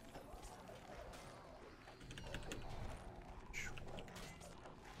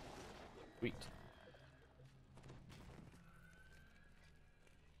 Sweet.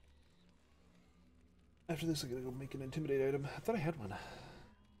 After this, I'm gonna go make an intimidate item. I thought I had one.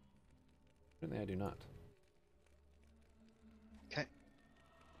 Apparently, I do not. Okay.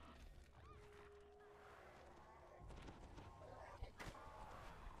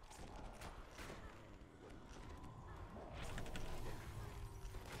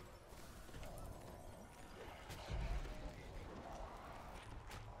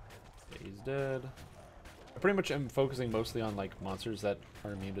 Yeah, he's dead. I pretty much am focusing mostly on like monsters that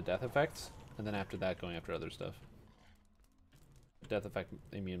are immune to death effects, and then after that going after other stuff. Death effect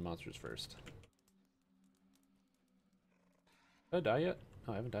immune monsters first. Did I die yet?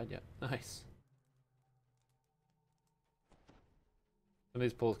 No, I haven't died yet. Nice. Some of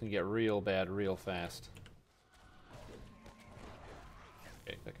these pulls can get real bad real fast.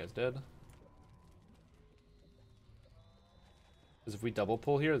 Okay, that guy's dead. Because if we double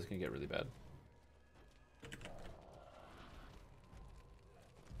pull here, this can get really bad.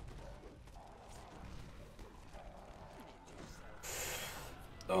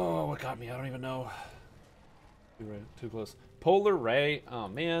 Oh, what got me? I don't even know. Too close. Polar Ray. Oh,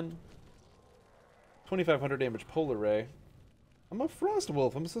 man. 2,500 damage Polar Ray. I'm a Frost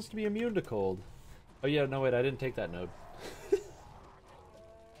Wolf. I'm supposed to be immune to cold. Oh, yeah, no, wait. I didn't take that node.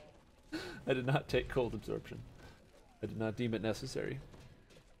 I did not take cold absorption. I did not deem it necessary.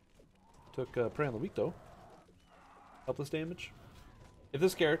 Took Prey on the Weak, though. Helpless damage. If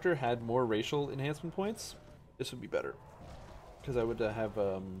this character had more racial enhancement points, this would be better. Because I would have,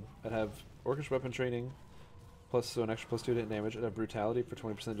 I'd have Orcish Weapon Training, plus so an extra plus 2 to hit damage. I'd have Brutality for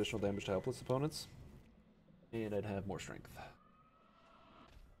 20% additional damage to helpless opponents. And I'd have more Strength.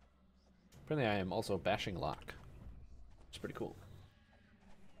 Apparently I am also Bashing Lock. It's pretty cool.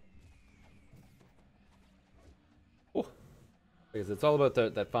 Oh, because it's all about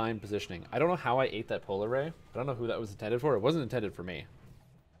that fine positioning. I don't know how I ate that Polar Ray. I don't know who that was intended for. It wasn't intended for me.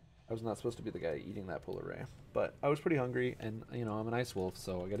 I was not supposed to be the guy eating that Polar Ray. But I was pretty hungry, and, you know, I'm an ice wolf,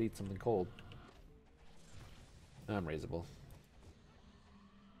 so I gotta eat something cold. I'm raisable.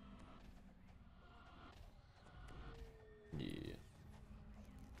 Yeah.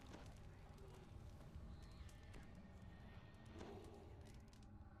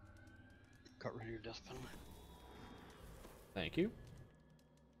 Got rid of your death penalty. Thank you.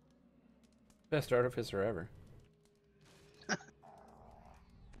 Best artificer ever. If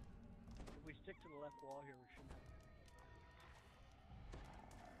we stick to the left wall here, we shouldn't have.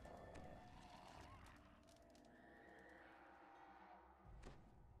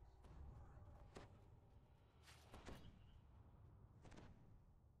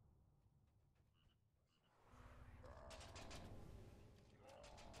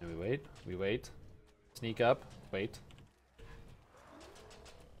 And we wait. We wait. Sneak up. Wait.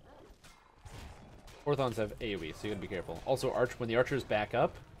 Orthons have AoE, so you gotta be careful. Also, when the archers back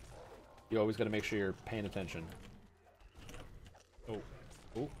up, you always gotta make sure you're paying attention. Oh.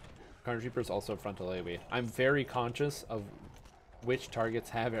 Oh. Carnage Reaper is also frontal AoE. I'm very conscious of which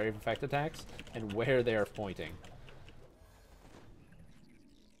targets have area of effect attacks and where they are pointing.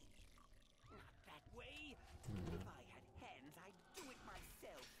 That way. If I had hands, I'd do it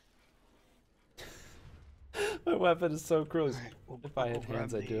myself. My weapon is so close. Alright, If I had we'll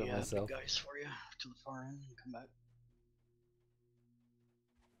hands, grab I'd do it the myself. big guys for you to the far end and come back.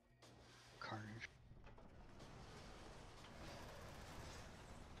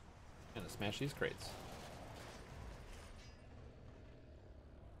 smash these crates.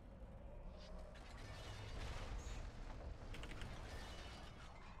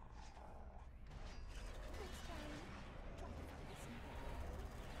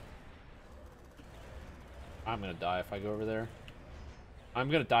 I'm gonna die if I go over there. I'm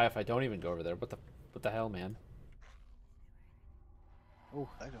gonna die if I don't even go over there. What the hell, man? Oh,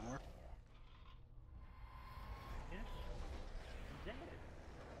 that didn't work. Yes. Dead.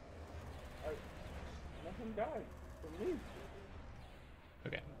 Nothing died from me.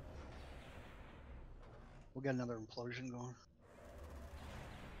 Okay. We'll get another implosion going.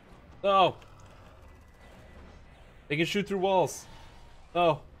 Oh! They can shoot through walls.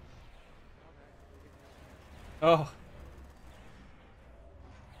 Oh. Oh.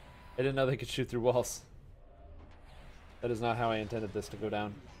 I didn't know they could shoot through walls. That is not how I intended this to go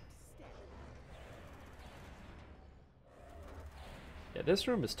down. Yeah, this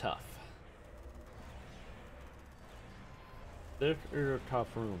room is tough. This is a tough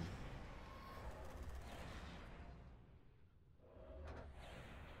room.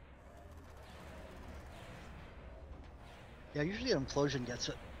 Yeah, usually an implosion gets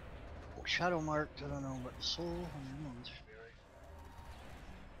it. Shadow marked, I don't know, but the soul, I don't know, it's very...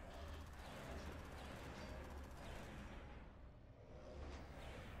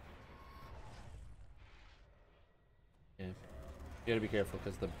 Yeah. You gotta be careful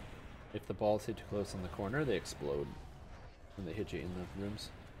because if the balls hit too close in the corner, they explode when they hit you in the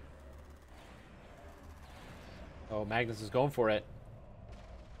rooms. Oh, Magnus is going for it.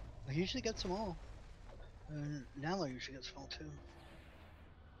 He usually gets them all. And Nala usually gets them all too.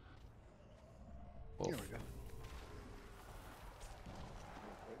 Wolf. Here we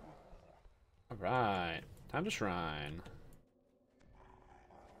go. Alright, time to shrine.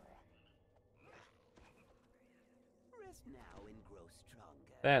 Rest now and grow stronger.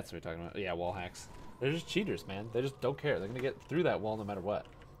 That's what we're talking about. Yeah, wall hacks. They're just cheaters, man. They just don't care. They're gonna get through that wall no matter what.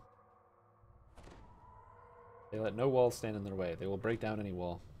 They let no wall stand in their way. They will break down any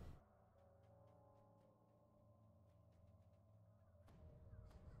wall.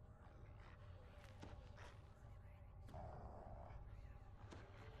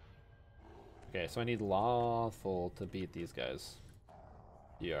 Okay, so I need lawful to beat these guys.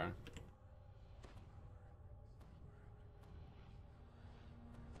 DR.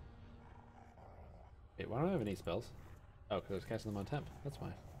 Wait, why don't I have any spells? Oh, because I was casting them on temp. That's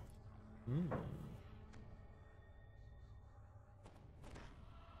why. Hmm.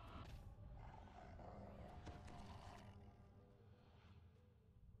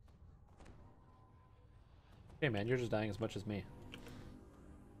 Okay, man, you're just dying as much as me.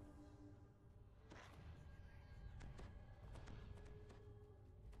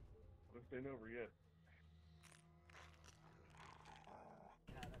 It ain't over yet.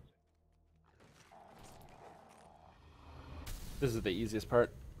 This is the easiest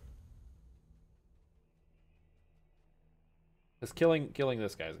part. Because killing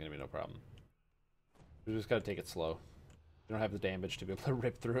this guy is going to be no problem. We just got to take it slow. We don't have the damage to be able to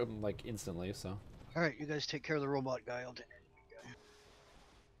rip through him like instantly, so. Alright, you guys take care of the robot guy. I'll take it.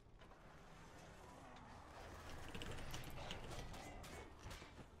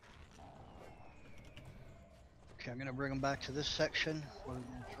 Okay, I'm gonna bring him back to this section where the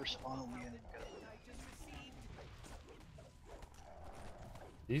first spawn will be in.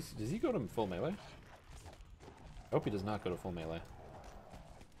 Does he go to full melee? I hope he does not go to full melee.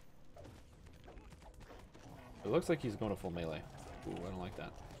 It looks like he's going to full melee. Ooh, I don't like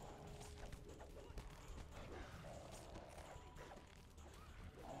that.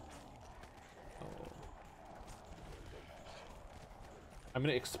 Oh. I'm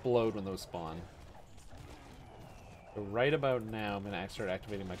gonna explode when those spawn. So right about now, I'm gonna start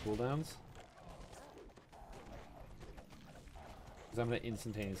activating my cooldowns. Because I'm gonna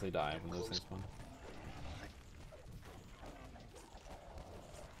instantaneously die when those things spawn.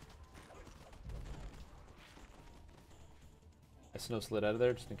 I snow slid out of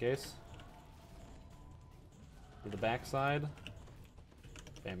there just in case. To the backside.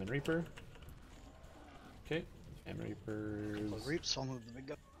 Famine Reaper. Okay. Famine Reaper's... Reaps, I'll move the big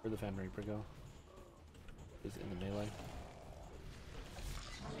guy. Where'd the Famine Reaper go? Is in the melee.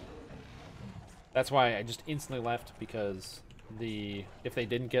 That's why I just instantly left, because if they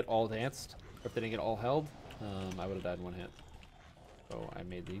didn't get all danced, or if they didn't get all held, I would have died in one hit. So I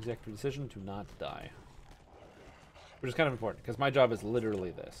made the executive decision to not die. Which is kind of important, because my job is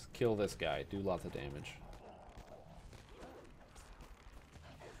literally this. Kill this guy, do lots of damage.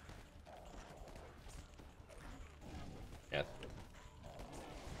 Yeah.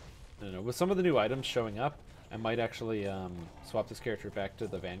 I don't know, with some of the new items showing up, I might actually swap this character back to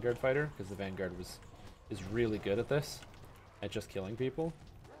the Vanguard fighter, because the Vanguard is really good at this, at just killing people.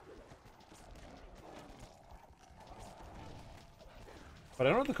 But I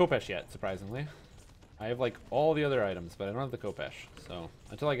don't have the Khopesh yet, surprisingly. I have like all the other items, but I don't have the Khopesh. So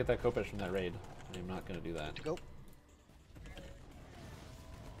until I get that Khopesh from that raid, I'm not going to do that. To go.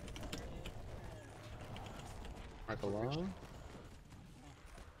 Mark along.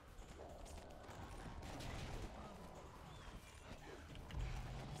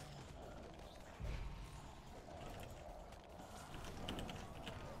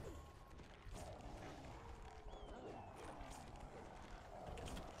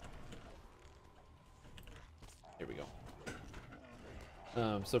 Here we go.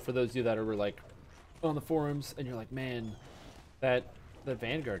 So for those of you that are like on the forums and you're like, man, the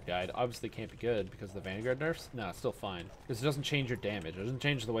Vanguard guide obviously can't be good because of the Vanguard nerfs. No, it's still fine because it doesn't change your damage. It doesn't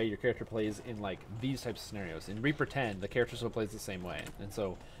change the way your character plays in like these types of scenarios. In Reaper 10, the character still plays the same way, and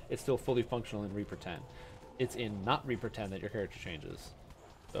so it's still fully functional in Reaper 10. It's in not Reaper 10 that your character changes.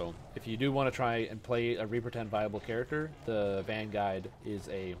 So if you do want to try and play a Reaper 10 viable character, the Vanguard is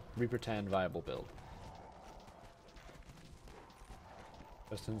a Reaper 10 viable build.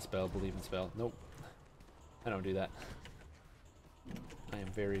 Trust in spell, believe in spell. Nope. I don't do that. I am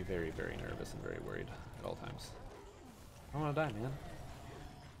very, very, very nervous and very worried at all times. I don't want to die, man.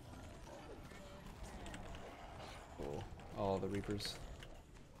 Oh, all the Reapers.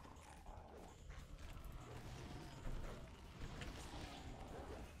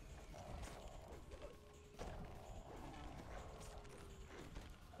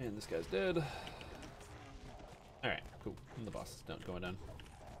 And this guy's dead. Alright, cool. And the boss is done going down.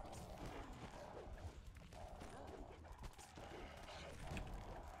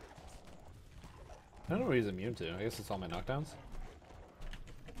 I don't know what he's immune to. I guess it's all my knockdowns.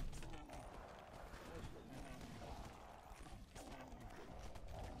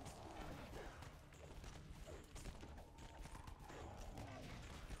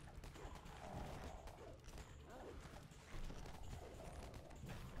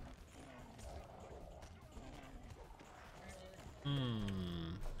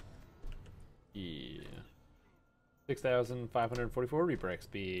 Yeah. 6,544 Reaper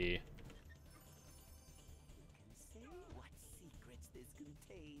XP.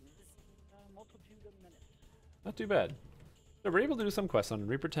 Not too bad. So we're able to do some quests on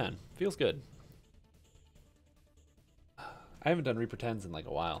Reaper 10. Feels good. I haven't done Reaper 10s in like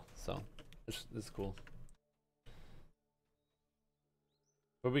a while, so this is cool.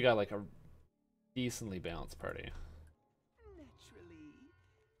 But we got like a decently balanced party. Naturally,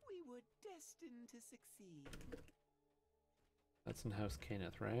 we were destined to succeed. That's in House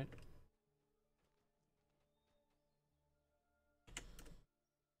Cannith, right?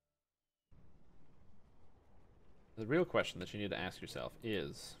 The real question that you need to ask yourself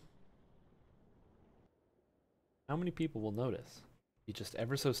is, how many people will notice you just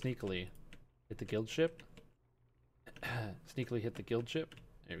ever so sneakily hit the guild ship? Sneakily hit the guild ship.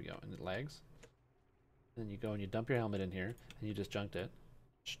 There we go, and it lags. Then you go and you dump your helmet in here, and you just junked it.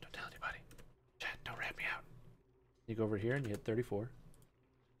 Shh, don't tell anybody. Chat, don't rat me out. You go over here and you hit 34,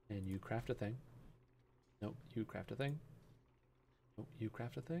 and you craft a thing. Nope, you craft a thing. Nope, you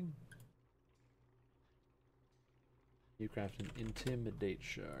craft a thing. You craft an Intimidate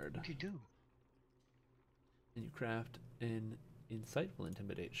shard. What do you do? And you craft an Insightful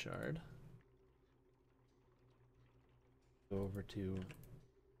Intimidate shard. Go over to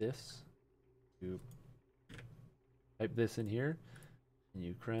this. You type this in here, and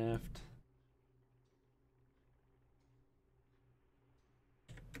you craft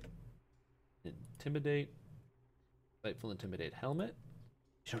Intimidate, Insightful Intimidate helmet.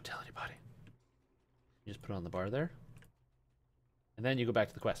 You don't tell anybody. You just put it on the bar there. And then you go back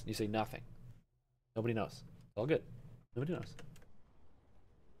to the quest and you say nothing. Nobody knows. It's all good. Nobody knows.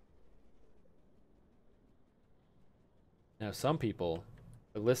 Now some people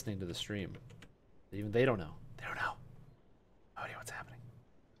are listening to the stream. Even they don't know. They don't know. No idea what's happening.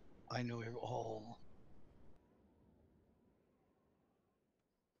 I know it all.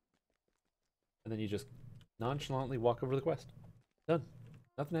 And then you just nonchalantly walk over to the quest. Done.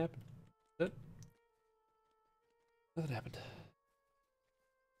 Nothing happened. That's it. Nothing happened.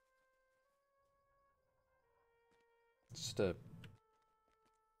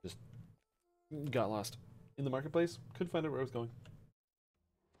 Just got lost in the marketplace. Couldn't find out where I was going.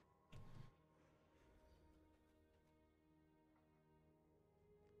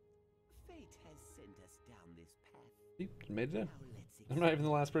 Fate has sent us down this path. See, made it in. Now let's I'm not even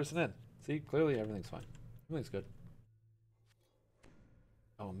the last person in. See, clearly everything's fine. Everything's good.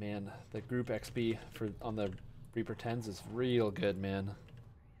 Oh man, the group XP for on the Reaper 10s is real good, man.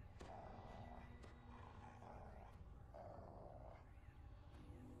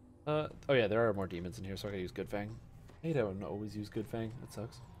 Oh yeah, there are more demons in here, so I gotta use Good Fang. I don't always use Good Fang. That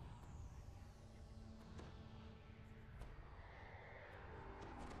sucks.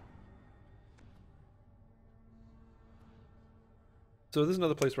 So this is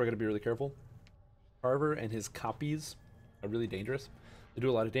another place where I gotta be really careful. Carver and his copies are really dangerous. They do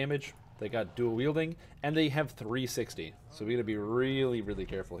a lot of damage. They got dual wielding, and they have 360. So we gotta be really, really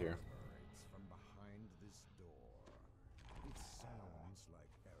careful here. From behind this door. It sounds like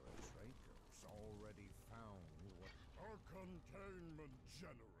Eretraker's already found what a containment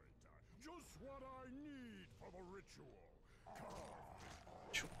generator. Just what I need for the ritual.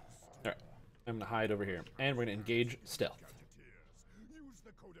 Alright. I'm gonna hide over here. And we're gonna engage stealth. Use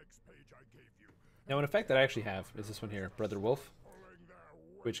the codex page I gave you. Now an effect that I actually have is this one here, Brother Wolf,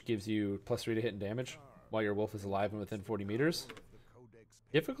 which gives you +3 to hit and damage while your wolf is alive and within 40 meters.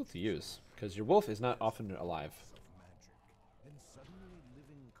 Difficult to use, because your wolf is not often alive.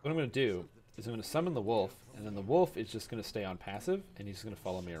 What I'm going to do is I'm going to summon the wolf, and then the wolf is just going to stay on passive, and he's just going to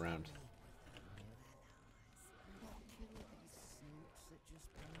follow me around.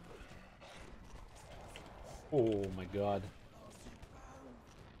 Oh my god.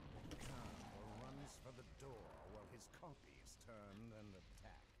 Runs for the door while his copies turn and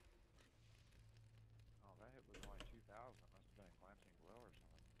attack. Oh, that hit was only 2,000. Must have been a glancing glow or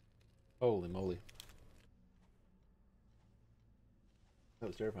something. Holy moly. That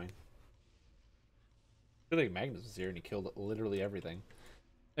was terrifying. I feel like Magnus was here and he killed literally everything.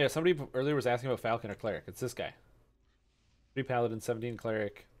 Yeah, somebody earlier was asking about Falconer Cleric. It's this guy. 3 Paladin, 17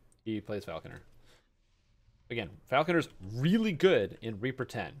 Cleric. He plays Falconer. Again, Falconer's really good in Reaper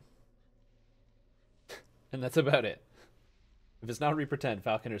 10. And that's about it. If it's not Reaper 10,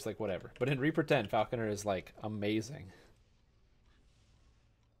 Falconer's like whatever. But in Reaper 10, Falconer is like amazing.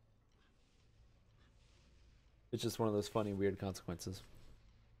 It's just one of those funny, weird consequences.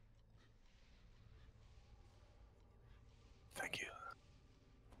 Thank you.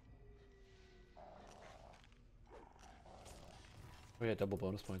 Oh yeah, double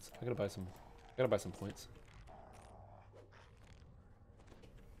bonus points. I gotta buy some points.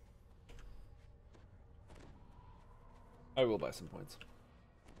 I will buy some points.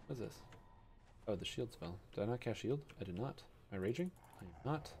 What is this? Oh, the shield spell. Did I not cast shield? I did not. Am I raging? I am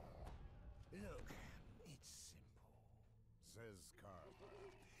not. Look, it's simple, says Carver.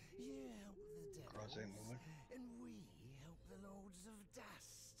 You help the Cross devils, ain't moving. and we help the lords of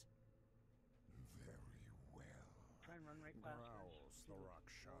dust. Very well. Try and run right past her. Growls the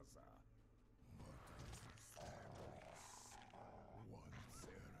Rakshasa. But it is Paris. Once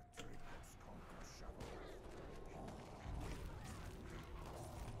Eretraker's conquer Shadow.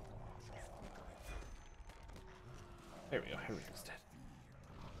 There we go. Everything's dead.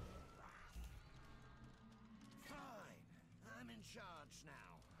 Fine. I'm in charge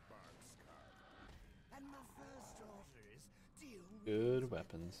now. Barks Carver. And my first order is deal with Good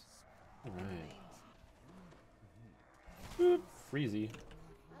weapons. Alright. Boop. Freezy.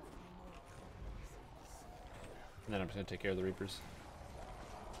 And then I'm just gonna take care of the Reapers.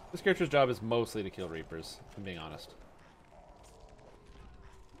 This character's job is mostly to kill Reapers, if I'm being honest.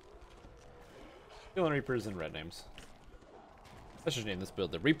 Killing Reapers and Red Names. Let's just name this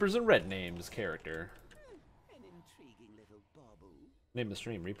build the Reapers and Red Names character. An intriguing little bauble. Name the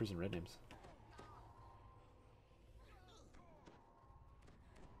stream Reapers and Red Names.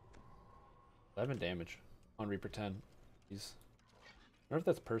 11 damage on Reaper 10. Jeez. I wonder if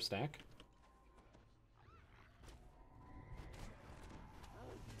that's per stack.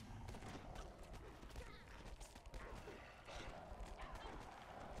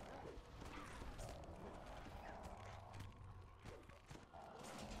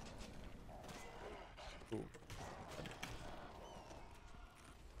 Ooh.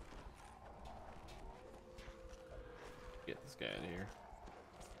 Get this guy out of here.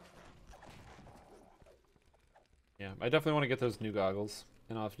 Yeah, I definitely want to get those new goggles,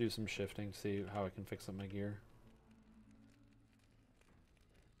 and I'll have to do some shifting to see how I can fix up my gear.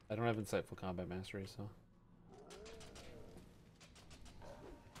 I don't have Insightful Combat Mastery, so...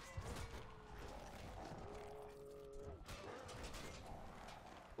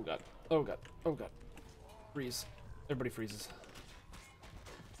 Oh god, oh god, oh god. Freeze. Everybody freezes.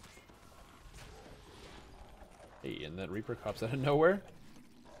 Hey, and that Reaper pops out of nowhere?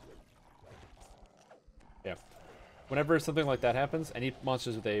 Yeah. Whenever something like that happens, any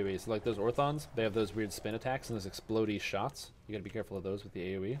monsters with AoE, so like those Orthons, they have those weird spin attacks and those explodey shots. You gotta be careful of those with the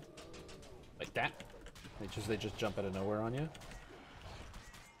AoE. Like that. They just jump out of nowhere on you.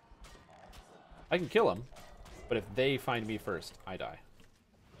 I can kill them, but if they find me first, I die.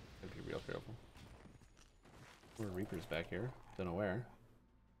 Gotta be real careful. There are Reapers back here. Don't know where.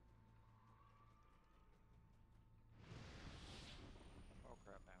 Oh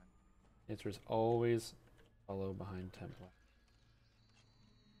crap, man. Answer is always follow behind Templar.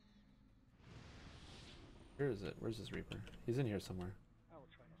 Where is it? Where's this Reaper? He's in here somewhere. Oh,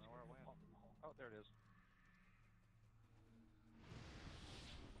 which one? I don't know where it went. Oh, there it is.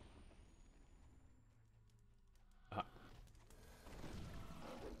 Ah.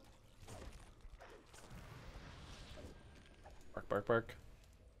 Bark, bark, bark.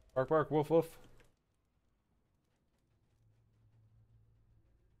 Bark, bark, woof, woof.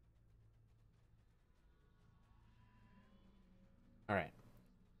 All right.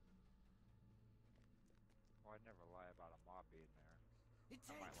 Well, I'd never lie about a mob being there.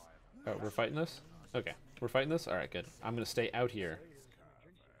 I might lie about Oh, we're fighting this? Okay. We're fighting this? Alright, good. I'm gonna stay out here.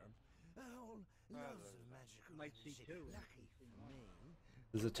 Might see two.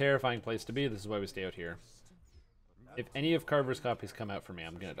 This is a terrifying place to be. This is why we stay out here. If any of Carver's copies come out for me,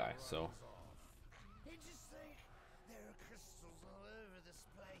 I'm gonna die, so.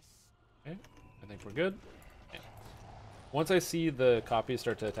 Okay, I think we're good. Yeah. Once I see the copies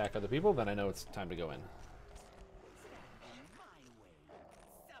start to attack other people, then I know it's time to go in.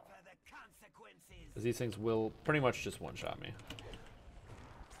 Because these things will pretty much just one-shot me.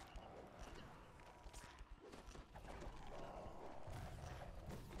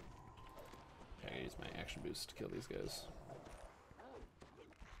 Okay, I use my action boost to kill these guys.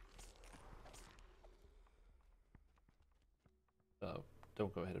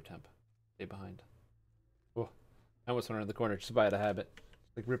 Don't go ahead of Temp. Stay behind. Oh, I almost went around the corner just by out of habit.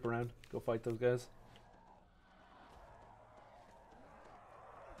 Like rip around, go fight those guys.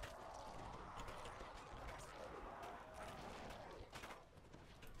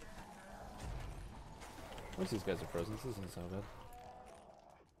 Once these guys are frozen, this isn't so bad.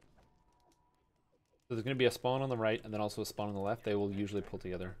 So there's going to be a spawn on the right and then also a spawn on the left. They will usually pull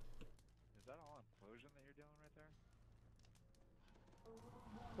together. Is that all implosion that you're doing right there?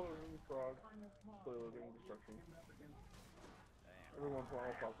 Clothing, frog, clothing, destruction. Every once in a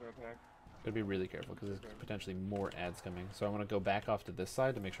while I'll pop an attack. Gotta be really careful because there's potentially more ads coming. So I want to go back off to this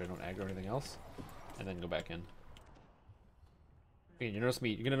side to make sure I don't aggro anything else, and then go back in. Again, you're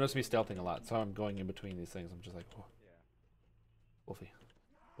gonna notice me stealthing a lot. So I'm going in between these things. I'm just like, whoa. Wolfie,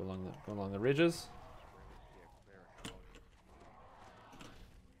 go along the ridges.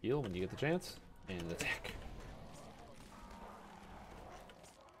 Heal when you get the chance, and attack.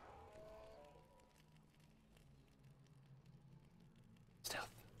 Stealth.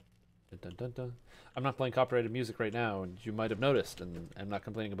 Dun, dun, dun, dun. I'm not playing copyrighted music right now, and you might have noticed, and I'm not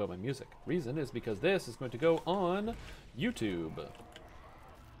complaining about my music. Reason is because this is going to go on YouTube.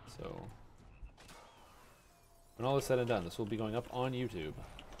 So, when all is said and done, this will be going up on YouTube.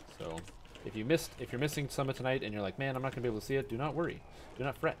 So, if you're missing Summit tonight and you're like, man, I'm not gonna be able to see it, do not worry, do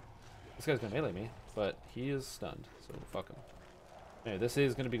not fret. This guy's gonna melee me, but he is stunned, so fuck him. Anyway, this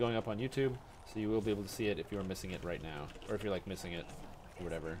is gonna be going up on YouTube, so you will be able to see it if you're missing it right now, or if you're like missing it, or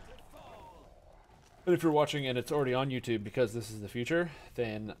whatever. But if you're watching and it's already on YouTube because this is the future,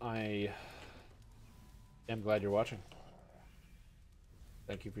 then I am glad you're watching.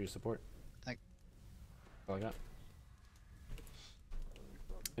 Thank you for your support. Thank. That's all I got.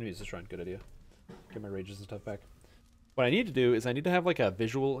 Enemies to shrine, good idea. Get my rages and stuff back. What I need to do is I need to have like a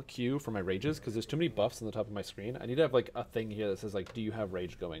visual cue for my rages because there's too many buffs on the top of my screen. I need to have like a thing here that says like, do you have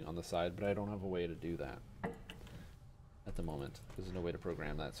rage going on the side? But I don't have a way to do that at the moment. There's no way to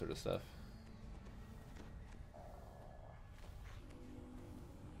program that sort of stuff.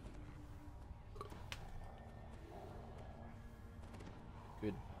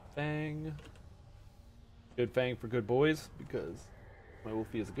 Good Fang. Good Fang for good boys, because my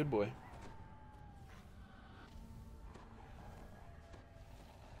Wolfie is a good boy.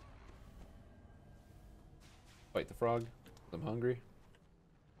 Fight the frog. I'm hungry.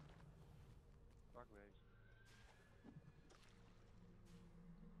 Frog legs.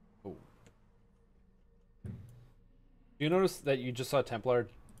 Oh. You notice that you just saw Templar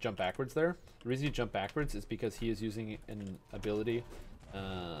jump backwards there? The reason he jumped backwards is because he is using an ability.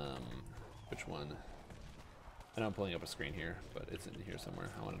 Which one? I know I'm pulling up a screen here, but it's in here somewhere.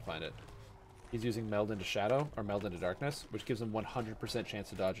 I want to find it. He's using Meld into Shadow, or Meld into Darkness, which gives him 100% chance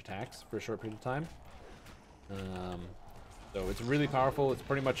to dodge attacks for a short period of time. So it's really powerful. It's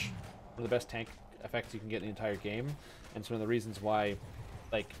pretty much one of the best tank effects you can get in the entire game. And it's one of the reasons why,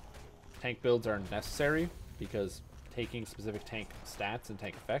 like, tank builds are necessary, because taking specific tank stats and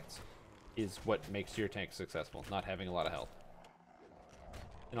tank effects is what makes your tank successful, not having a lot of health.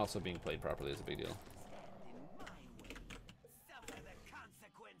 And also being played properly is a big deal.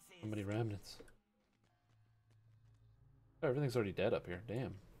 How many remnants? Oh, everything's already dead up here.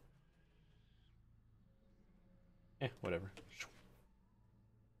 Damn. Eh, whatever.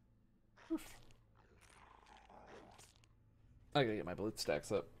 I gotta get my blitz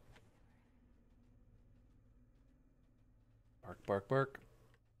stacks up. Bark, bark, bark.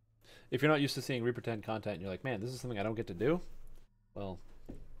 If you're not used to seeing Reaper 10 content and you're like, man, this is something I don't get to do, well,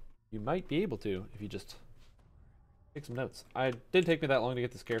 you might be able to if you just take some notes. It didn't take me that long to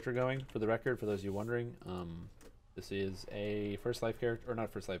get this character going, for the record, for those of you wondering. This is a First Life character, or not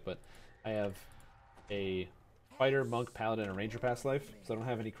First Life, but I have a Fighter, Monk, Paladin, and Ranger past life, so I don't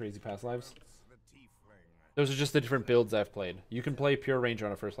have any crazy past lives. Those are just the different builds I've played. You can play pure Ranger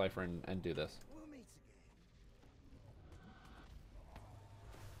on a First Lifer and do this.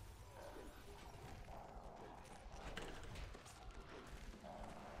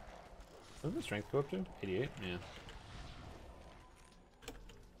 Doesn't the strength go up to 88? Yeah. I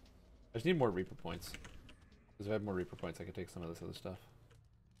just need more Reaper points. Because if I had more Reaper points, I could take some of this other stuff.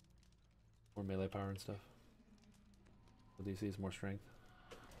 More melee power and stuff. More DCs, more strength.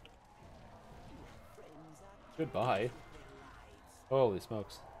 Goodbye. Holy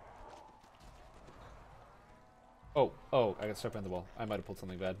smokes. Oh, I got stuck behind the wall. I might have pulled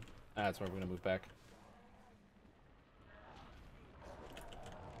something bad. That's why we're going to move back.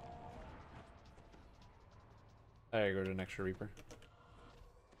 I gotta go to an extra Reaper.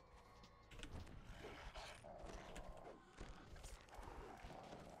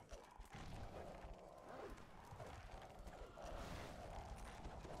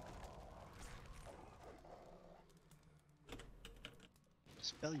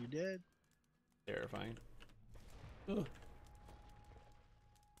 Spell you dead. Terrifying. Ugh.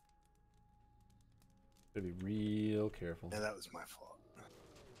 Gotta be real careful. Yeah, that was my fault. Did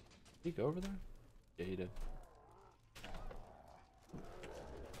he go over there? Yeah, he did.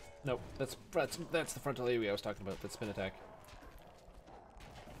 Nope, that's the frontal AoE I was talking about, that spin attack.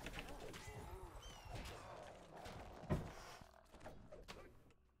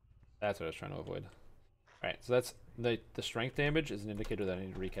 That's what I was trying to avoid. Alright, so that's the strength damage is an indicator that I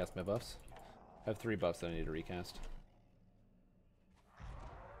need to recast my buffs. I have 3 buffs that I need to recast.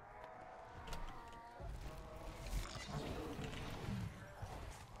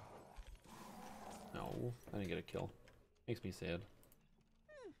 No, I didn't get a kill. Makes me sad.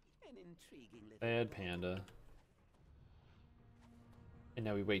 Bad panda. And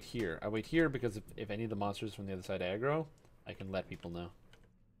now we wait here. I wait here because if any of the monsters from the other side aggro, I can let people know.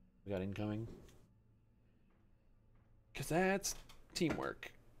 We got incoming. Because that's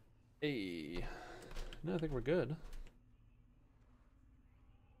teamwork. Hey. No, I think we're good.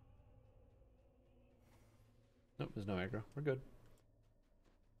 Nope, there's no aggro. We're good.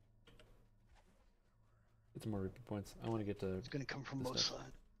 Get some more Reaper points. I want to get to... It's going to come from both sides.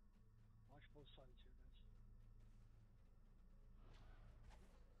 Watch both sides here,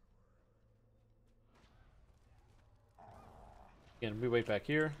 guys. Again, we wait back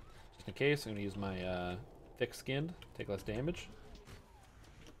here. Just in case, I'm going to use my thick skinned. Take less damage.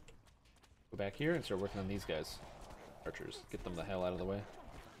 Go back here and start working on these guys. Archers. Get them the hell out of the way.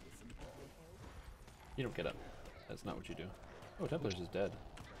 You don't get up. That's not what you do. Oh, Templar's is dead.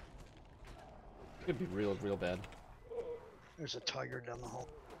 It could be real bad. There's a tiger down the hall.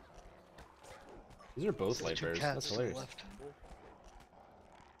 These are both There's light two bears. cats That's to the hilarious. left.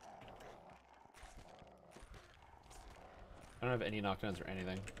 I don't have any knockdowns or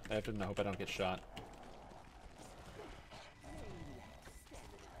anything. I have to hope I don't get shot.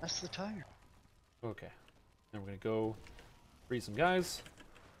 That's the tiger. Okay. Now we're gonna go free some guys.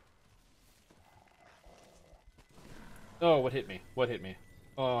 Oh, what hit me? What hit me?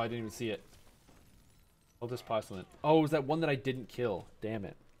 Oh, I didn't even see it. Oh, this postulant. Oh, it was that one that I didn't kill. Damn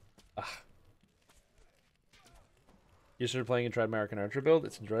it. Ugh. You started playing and tried my Arcan Archer build?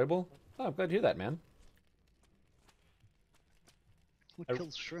 It's enjoyable? Oh, I'm glad to hear that, man. What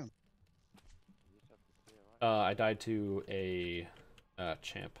kills Shrimp? I died to a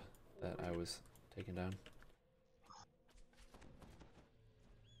champ that I was taking down.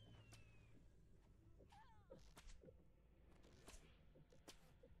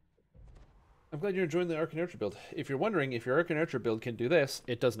 I'm glad you're enjoying the Arcan Archer build. If you're wondering if your Arcan Archer build can do this,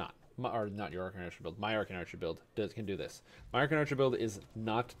 it does not. Or not your Arcan Archer build. My Arcan Archer build can do this. My Arcan Archer build is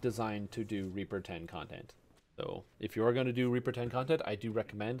not designed to do Reaper 10 content. So if you are going to do Reaper 10 content, I do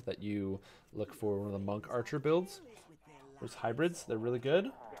recommend that you look for one of the Monk Archer builds. There's hybrids. They're really good.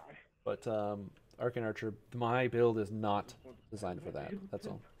 But Arcan Archer, my build is not designed for that. That's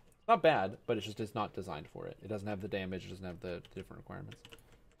all. Not bad, but it's just it's not designed for it. It doesn't have the damage. It doesn't have the different requirements.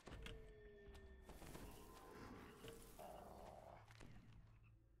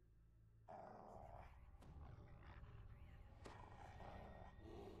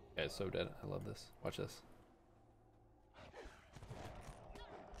 Guy's so dead. I love this. Watch this.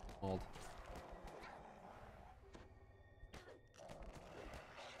 Hold.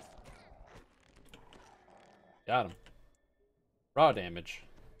 Got him. Raw damage.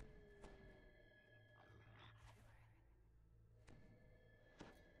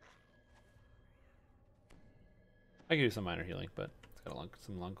 I can do some minor healing, but it's got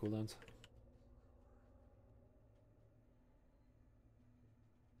some long cooldowns.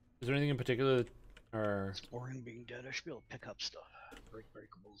 Is there anything in particular, or Orin being dead, I should be able to pick up stuff,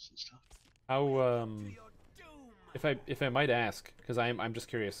 breakables and stuff. how if I might ask, because I'm just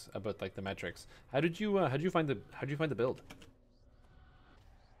curious about like the metrics. How did you find the build?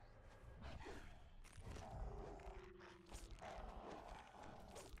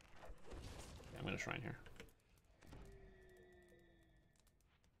 Yeah, I'm gonna shrine here.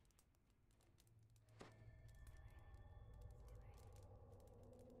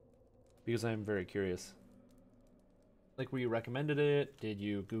 Because I'm very curious. Like, were you recommended it? Did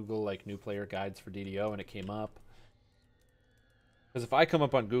you Google like new player guides for DDO and it came up? Because if I come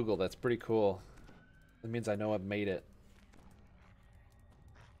up on Google, that's pretty cool. That means I know I've made it.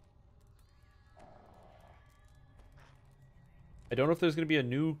 I don't know if there's going to be a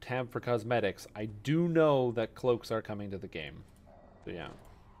new tab for cosmetics. I do know that cloaks are coming to the game. So yeah.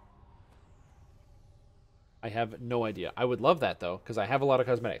 I have no idea. I would love that though, because I have a lot of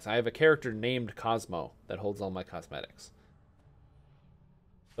cosmetics. I have a character named Cosmo that holds all my cosmetics.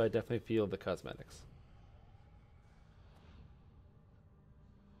 So I definitely feel the cosmetics.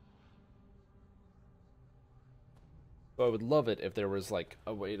 So I would love it if there was like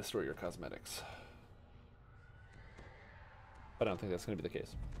a way to store your cosmetics. But I don't think that's going to be the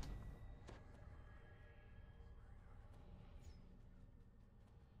case.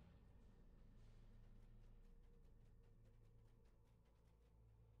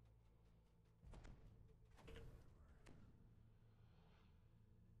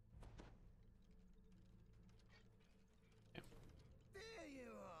 There you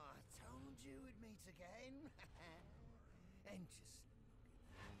are. Told you we'd meet again. And just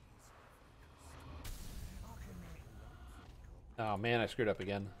I can make Oh man, I screwed up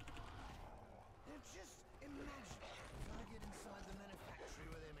again. just imagine if I get inside the manufactory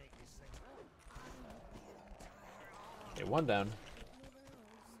where they make this thing. Okay, one down.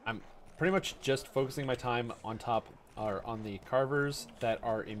 I'm pretty much just focusing my time on top or on the carvers that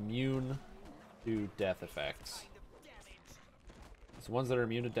are immune to death effects. So ones that are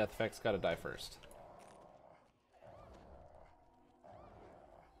immune to death effects gotta die first.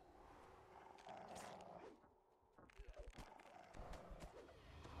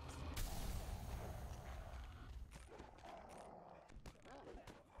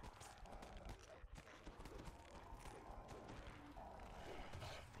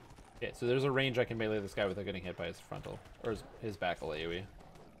 Okay, so there's a range I can melee this guy without getting hit by his frontal. Or his back will AoE. It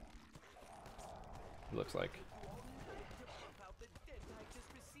looks like.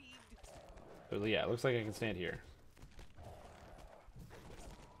 So yeah, it looks like I can stand here.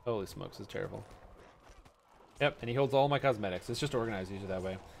 Holy smokes, this is terrible. Yep, and he holds all my cosmetics. It's just organized usually that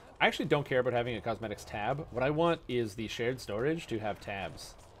way. I actually don't care about having a cosmetics tab. What I want is the shared storage to have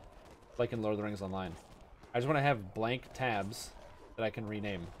tabs. Like in Lord of the Rings Online. I just want to have blank tabs that I can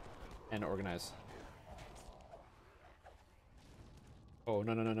rename and organize. Oh,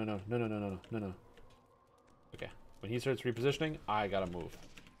 no, no, no, no, no, no, no, no, no, no, no. Okay, when he starts repositioning, I gotta move.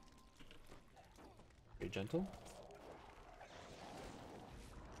 Very gentle.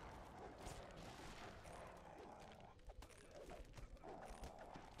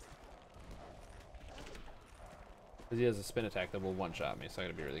 Because he has a spin attack that will one-shot me, so I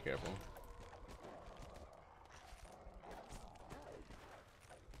gotta be really careful.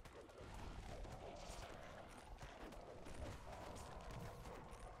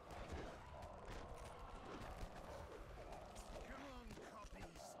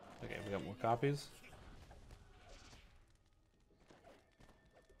 Okay, we got more copies.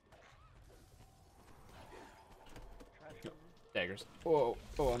 No, daggers. Oh,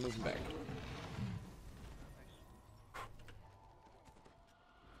 oh, I'm moving back.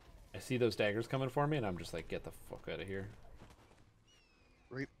 I see those daggers coming for me, and I'm just like, get the fuck out of here.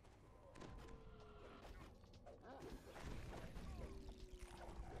 Right.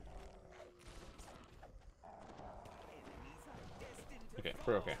 Okay,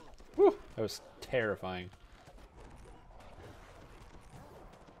 we're okay. Whew, that was terrifying.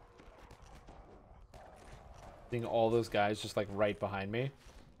 Seeing all those guys just like right behind me.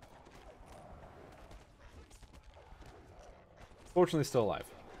 Fortunately, still alive.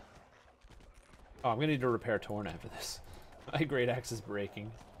 Oh, I'm gonna need to repair Torn after this. My great axe is breaking.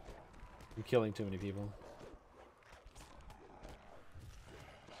 I'm killing too many people.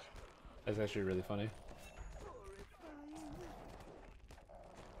 That's actually really funny.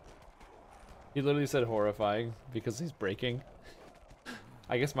 He literally said horrifying because he's breaking.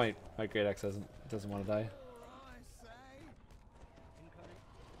 I guess my great axe doesn't want to die.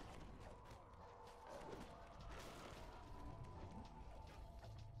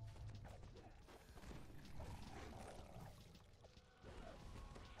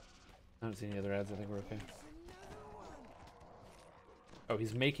 I don't see any other ads. I think we're okay. Oh,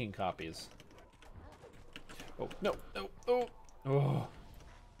 he's making copies. Oh, no, no, oh, oh.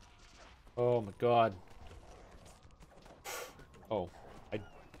 Oh my god. Oh,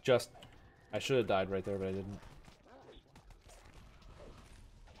 I should have died right there, but I didn't.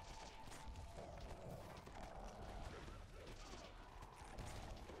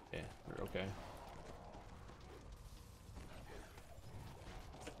 Yeah, we're okay.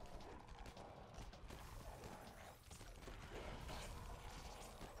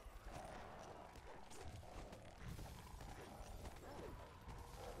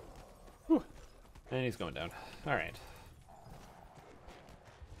 Whew. And he's going down. Alright.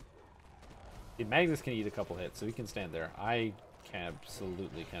 Magnus can eat a couple hits, so he can stand there. I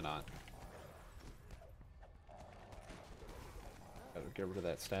absolutely cannot. Gotta get rid of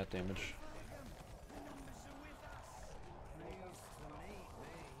that stat damage.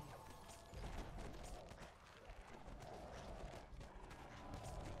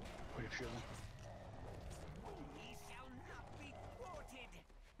 Quite a few of them.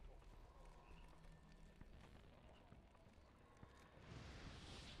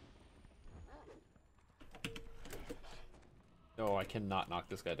 Oh, I cannot knock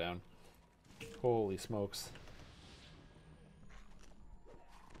this guy down. Holy smokes.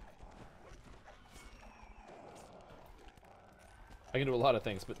 I can do a lot of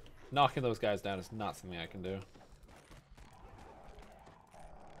things, but knocking those guys down is not something I can do.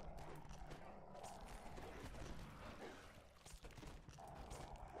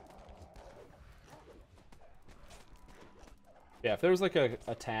 Yeah, if there was like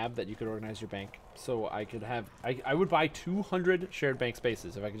a tab that you could organize your bank, so I could have, I would buy 200 shared bank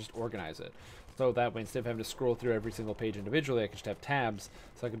spaces if I could just organize it. So that way, instead of having to scroll through every single page individually, I could just have tabs.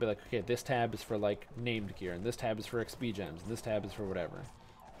 So I could be like, okay, this tab is for like named gear, and this tab is for XP gems, and this tab is for whatever.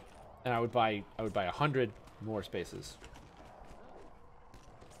 And I would buy 100 more spaces.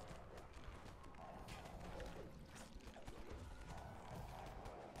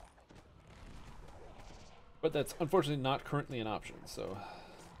 But that's unfortunately not currently an option, so.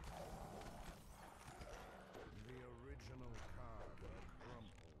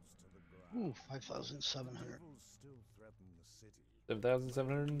 Ooh, 5,700.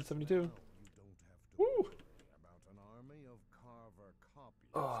 7,772. Woo!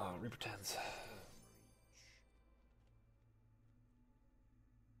 Oh, Reaper 10s.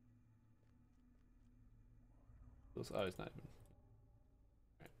 Those, oh, it's not even.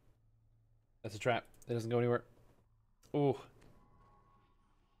 Right. That's a trap. It doesn't go anywhere. Ooh. Oh,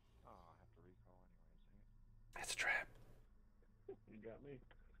 I have to recall anyways. That's a trap. You got me.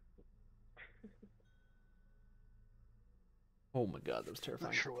 Oh my god, that was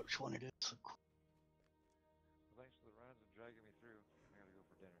terrifying. Not sure which one it is. Well, thanks for the rides and dragging me through. I gotta go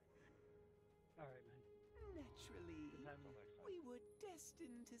for dinner. Alright, man. Naturally, we were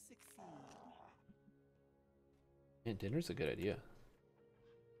destined to succeed. Man, dinner's a good idea.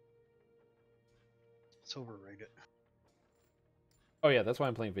 It's overrated. Oh yeah, that's why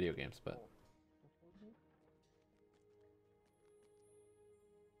I'm playing video games, but.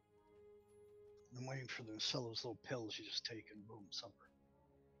 I'm waiting for them to sell those little pills you just take and boom, supper.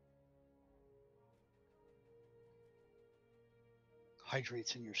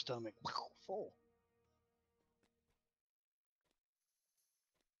 Hydrates in your stomach. Full.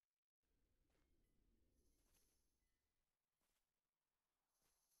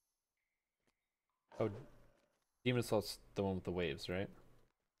 Oh, Demon Assault's the one with the waves, right?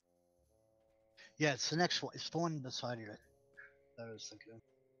 Yeah, it's the next one. It's the one beside it that I was thinking of.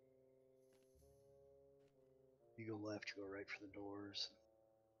 You go left, you go right for the doors.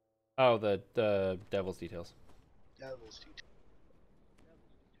 Oh, the Devil's Details. Devil's Details.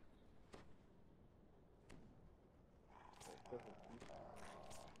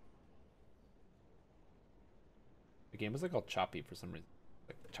 The game was like all choppy for some reason.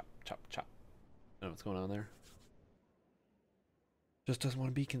 Like chop, chop, chop. I don't know what's going on there. Just doesn't want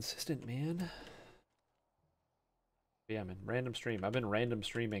to be consistent, man. But yeah, man. Random stream. I've been random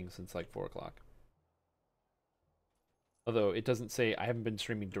streaming since like 4 o'clock. Although it doesn't say I haven't been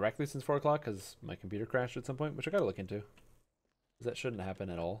streaming directly since 4 o'clock because my computer crashed at some point, which I gotta look into. Because that shouldn't happen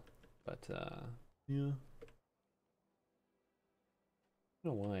at all. But yeah. I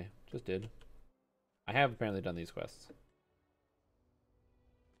don't know why. Just did. I have apparently done these quests.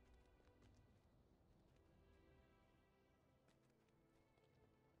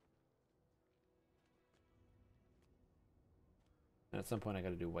 And at some point I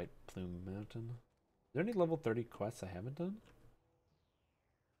gotta do White Plume Mountain. Is there any level 30 quests I haven't done?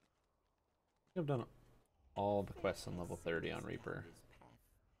 I think I've done all the quests on level 30 on Reaper.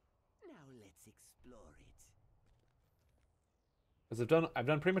 Now let's explore it. Because I've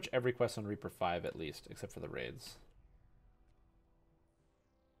done pretty much every quest on Reaper 5 at least, except for the raids.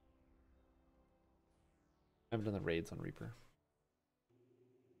 I haven't done the raids on Reaper.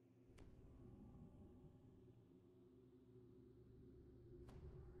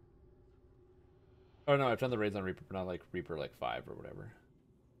 Oh no, I've done the raids on Reaper, but not like Reaper like 5 or whatever.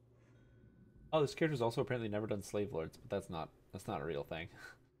 Oh, this character's also apparently never done Slave Lords, but that's not a real thing.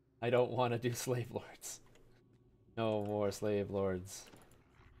 I don't want to do Slave Lords. No more Slave Lords.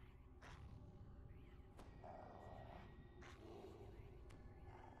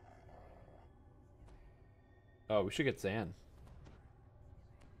 Oh, we should get Zan.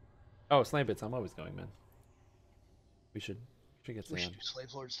 Oh, Slam Bits, I'm always going, man. We should get We Zan. should do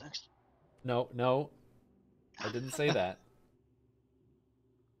Slave Lords next. No, no. I didn't say that.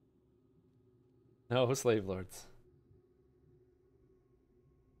 No Slave Lords.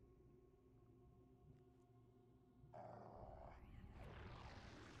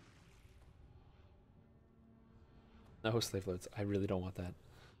 No Slave Lords. I really don't want that.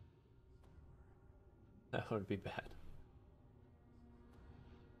 That would be bad.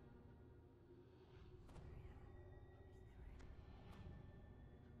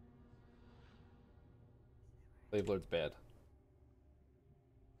 Slave Lord's bad.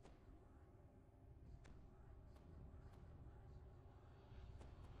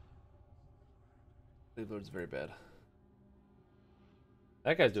 Slave Lord's very bad.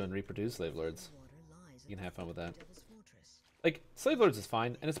 That guy's doing reproduce Slave Lords. You can have fun with that. Like, Slave Lords is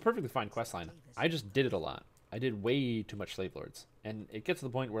fine, and it's a perfectly fine questline. I just did it a lot. I did way too much Slave Lords. And it gets to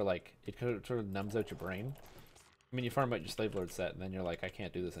the point where, like, it sort of numbs out your brain. I mean, you farm out your Slave Lord set, and then you're like, I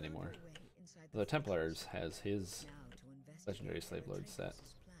can't do this anymore. The Templars has his legendary Slave Lord set.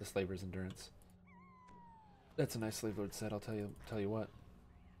 The Slaver's Endurance. That's a nice Slave Lord set, I'll tell you what.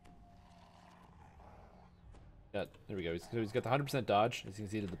 There we go. He's got the 100% dodge. As you can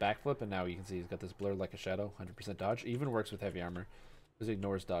see, he did the backflip, and now you can see he's got this blur like a shadow, 100% dodge. Even works with heavy armor, because it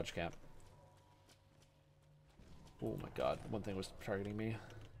ignores dodge cap. Oh my god, one thing was targeting me.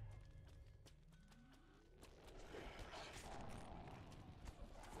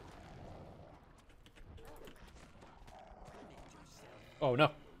 Oh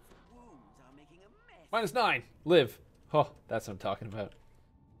no. -9. Live. Oh, that's what I'm talking about.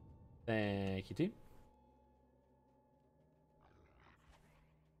 Thank you, team.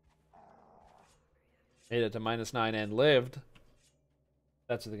 Made it to -9 and lived.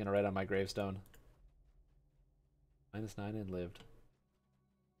 That's what they're gonna write on my gravestone. -9 and lived.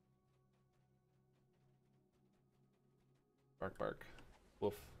 Bark, bark.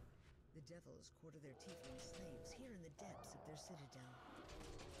 Woof. The devils quarter their tiefling slaves here in the depths of their citadel.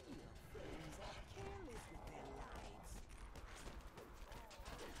 Your friends are careless with their lives.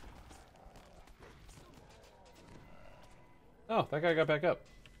 Oh, that guy got back up.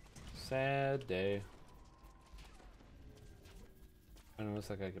 Sad day. I don't know,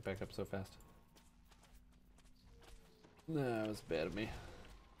 that guy get back up so fast. That was bad of me.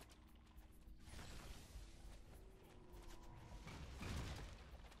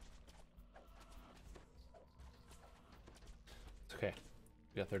 It's okay.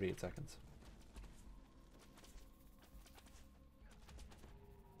 We got 38 seconds.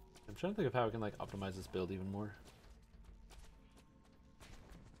 I'm trying to think of how I can like optimize this build even more.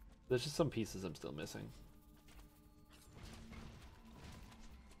 There's just some pieces I'm still missing.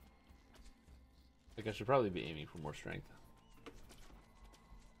 Like, I should probably be aiming for more strength.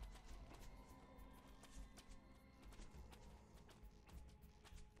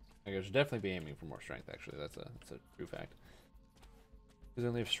 Like, I should definitely be aiming for more strength, actually. That's a true fact. Because I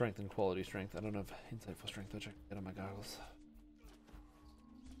only have strength and quality strength. I don't have insightful strength, which I can get on my goggles.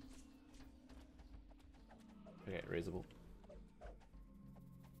 Okay, raisable.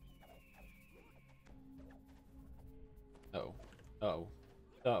 Uh-oh. Uh-oh.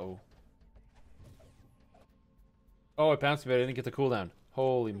 Uh-oh. Oh, it bounced me, but I didn't get the cooldown.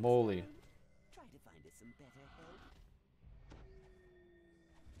 Holy moly. Try to find us some better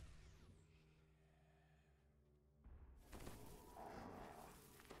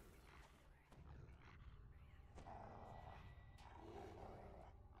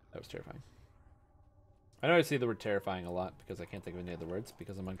help. was terrifying. I know I say the word terrifying a lot because I can't think of any other words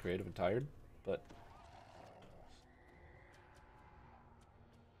because I'm uncreative and tired, but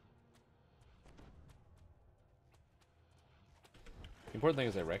the important thing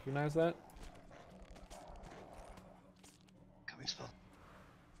is I recognize that. Coming spell.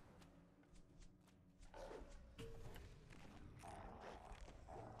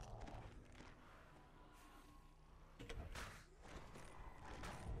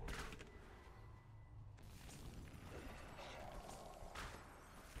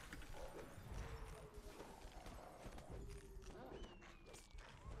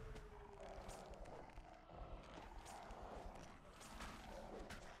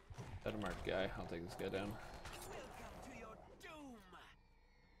 Better mark guy. I'll take this guy down.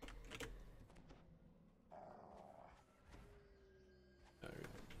 Alright.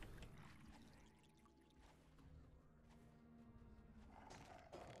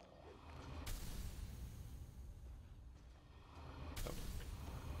 Oh.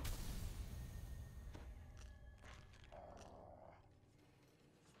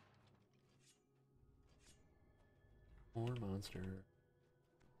 More monster.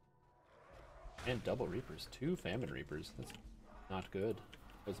 And double Reapers. 2 Famine Reapers. That's not good.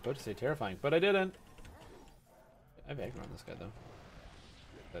 I was about to say terrifying, but I didn't. I have aggro on this guy, though.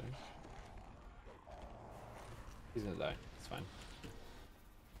 Exciting. He's gonna die. It's fine.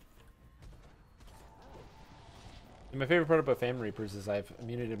 And my favorite part about Famine Reapers is I have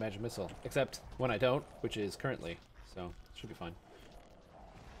immunity to Magic Missile. Except when I don't, which is currently. So, it should be fine.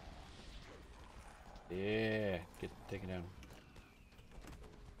 Yeah. Get taken down.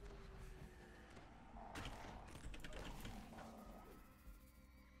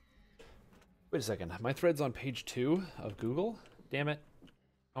 Wait a second. My thread's on page 2 of Google. Damn it.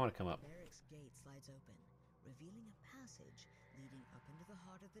 I want to come up. Barracks gate slides open, revealing a passage leading up into the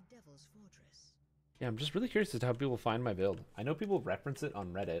heart of the Devil's Fortress. Yeah, I'm just really curious as to how people find my build. I know people reference it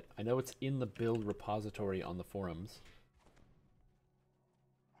on Reddit. I know it's in the build repository on the forums.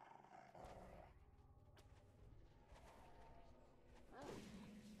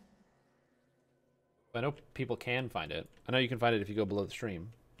 I know people can find it. I know you can find it if you go below the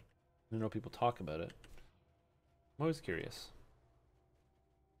stream. I know people talk about it. I'm always curious.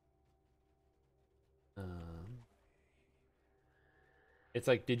 It's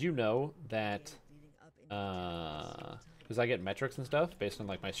like, did you know that, because I get metrics and stuff based on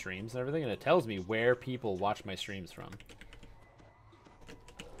like my streams and everything, and it tells me where people watch my streams from.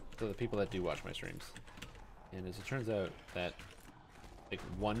 So the people that do watch my streams. And as it turns out that like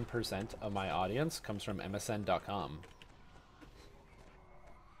 1% of my audience comes from MSN.com.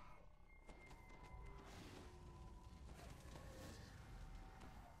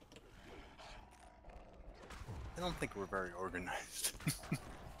 I don't think we're very organized.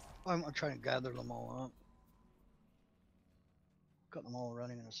 I'm trying to gather them all up. Got them all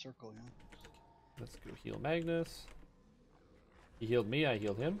running in a circle, you know. Let's go heal Magnus. He healed me, I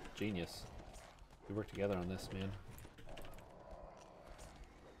healed him. Genius. We work together on this, man.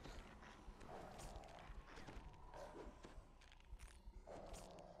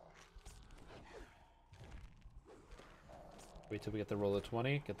 Wait till we get the roll of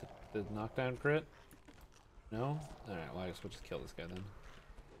 20, get the knockdown crit. No? Alright, well I guess we'll just kill this guy then.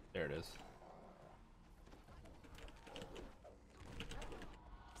 There it is.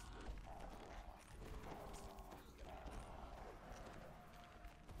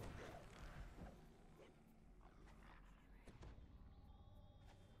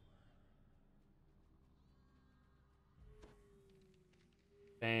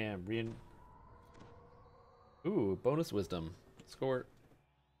 Bam, Ooh, bonus wisdom. Score.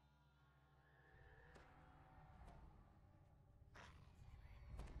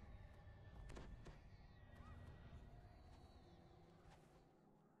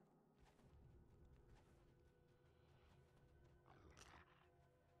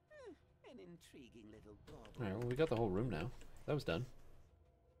 An intriguing little bauble. Alright, well we got the whole room now. That was done.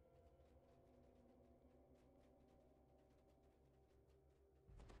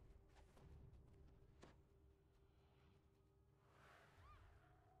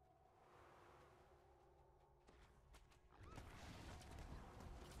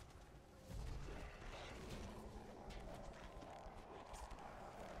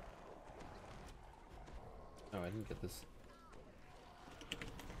 Oh, I didn't get this.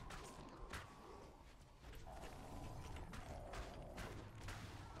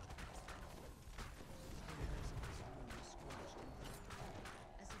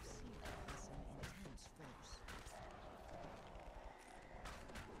 As if seared by some intense force.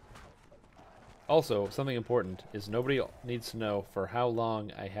 Also, something important is nobody needs to know for how long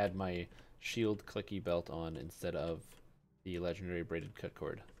I had my shield clicky belt on instead of the legendary braided cut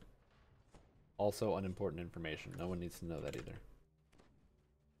cord. Also unimportant information. No one needs to know that either.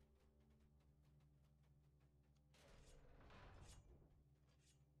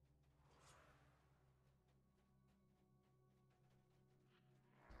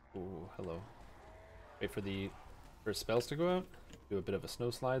 Ooh, hello. Wait for spells to go out. Do a bit of a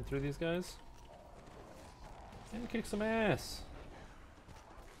snow slide through these guys. And kick some ass.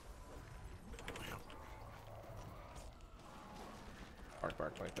 Bark,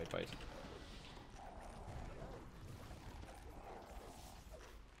 bark, bite, bite, bite.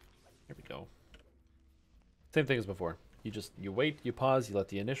 Here we go. Same thing as before. You wait, you pause, you let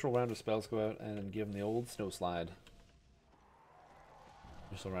the initial round of spells go out, and then give them the old snow slide.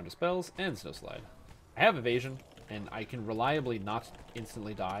 Initial round of spells and snow slide. I have evasion, and I can reliably not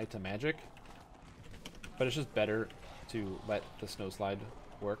instantly die to magic. But it's just better to let the snow slide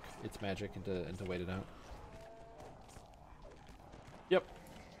work its magic and to wait it out. Yep.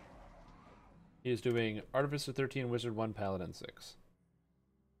 He is doing Artificer 13, Wizard 1, Paladin 6.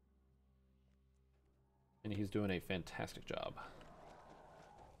 And he's doing a fantastic job.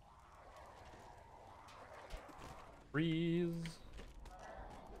 Freeze.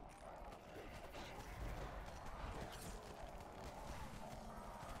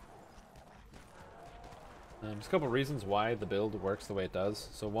 There's a couple reasons why the build works the way it does.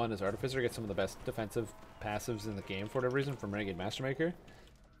 So one is Artificer gets some of the best defensive passives in the game for whatever reason from Renegade Mastermaker.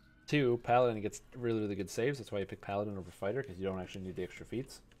 Two, Paladin gets really, really good saves. That's why you pick Paladin over Fighter, because you don't actually need the extra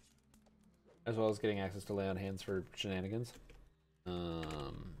feats. As well as getting access to lay on hands for shenanigans. The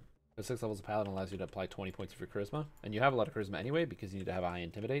 6 levels of Paladin allows you to apply 20 points of your Charisma. And you have a lot of Charisma anyway, because you need to have a high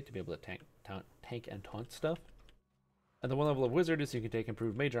Intimidate to be able to tank and taunt stuff. And the 1 level of Wizard is you can take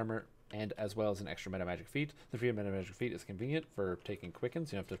improved Mage Armor, and as well as an extra meta magic feat. The free meta magic feat is convenient for taking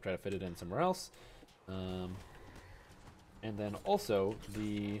quickens. You don't have to try to fit it in somewhere else. And then also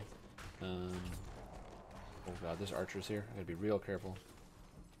the oh god, there's archers here. I gotta be real careful.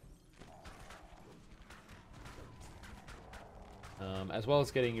 As well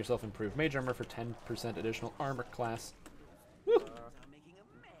as getting yourself improved mage armor for 10% additional armor class. Woo!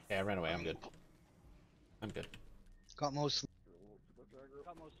 Okay, I ran away. I'm good. I'm good. Got most.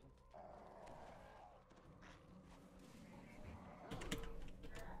 Got most of them.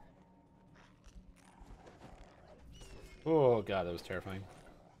 Oh god, that was terrifying.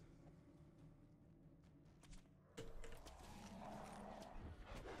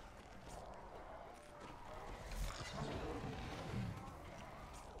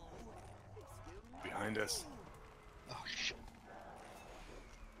 Behind us. Oh shit.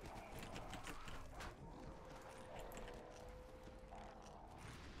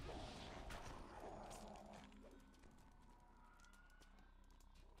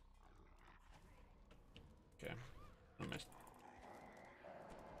 Okay. I missed.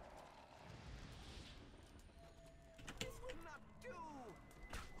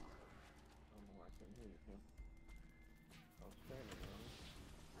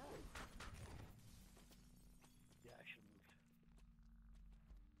 Yeah, I should move.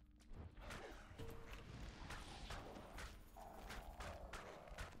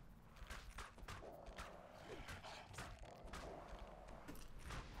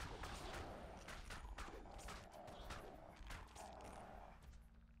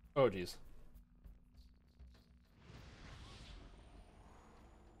 Oh geez.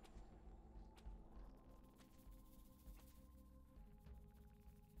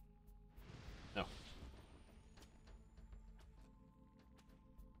 No.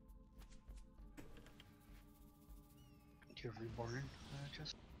 Do you have reborn?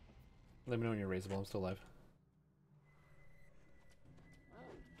 Just Let me know when you're raisable. I'm still alive.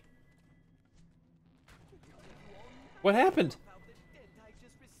 What happened?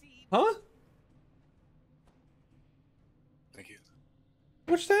 Huh? Thank you.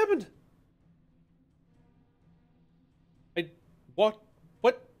 What just happened? I walked.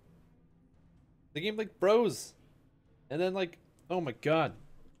 What? The game like froze, and then like, oh my god.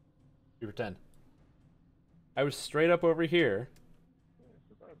 You pretend. I was straight up over here,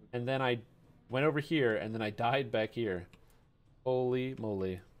 and then I went over here, and then I died back here. Holy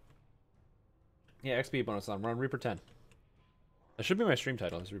moly. Yeah, XP bonus on. We're on Reaper 10. That should be my stream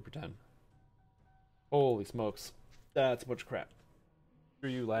title, is Reaper 10. Holy smokes. That's a bunch of crap. Screw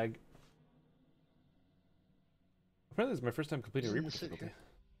you, lag. Apparently this is my first time completing Reaper difficulty.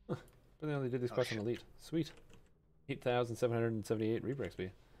 Huh. But they only did these quests on Elite. Sweet. 8,778 Reaper XP.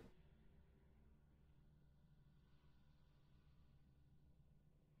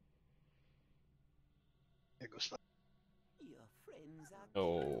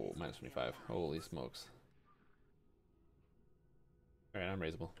 Oh, minus 25. Holy smokes. Alright, I'm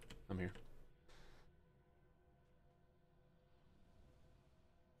raisable. I'm here.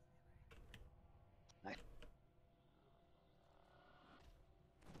 Nice.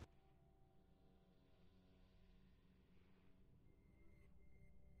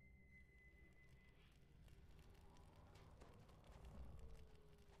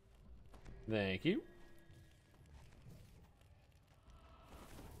 Thank you.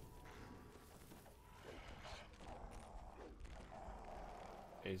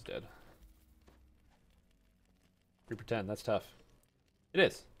 He's dead. Reaper 10, that's tough. It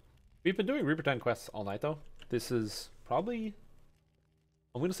is. We've been doing Reaper 10 quests all night though. This is probably,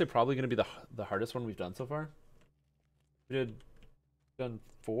 I'm gonna say probably gonna be the hardest one we've done so far. We done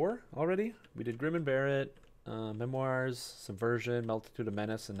 4 already. We did Grim and Barret, Memoirs, Subversion, Multitude of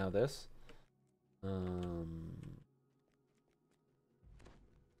Menace, and now this.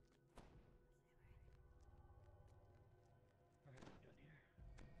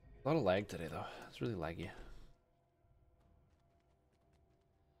 A lot of lag today though. It's really laggy.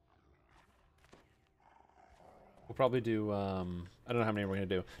 We'll probably do, I don't know how many we're going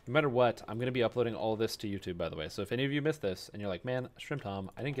to do. No matter what, I'm going to be uploading all this to YouTube, by the way. So if any of you missed this, and you're like, man, Shrimp Tom,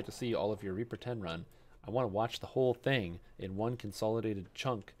 I didn't get to see all of your Reaper 10 run. I want to watch the whole thing in one consolidated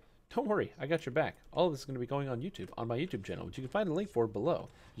chunk. Don't worry, I got your back. All of this is going to be going on YouTube, on my YouTube channel, which you can find a link for below.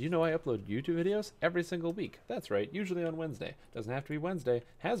 Did you know I upload YouTube videos every single week? That's right, usually on Wednesday. Doesn't have to be Wednesday.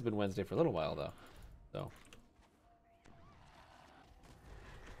 Has been Wednesday for a little while, though. So...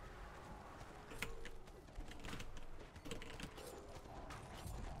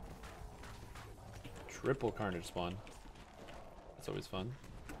 Triple Carnage spawn. That's always fun.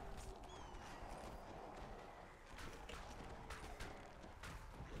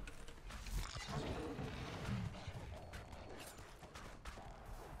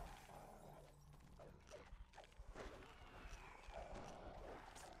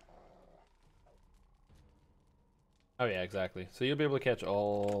 Oh yeah, exactly. So you'll be able to catch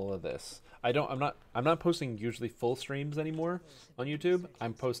all of this. I'm not posting usually full streams anymore on YouTube.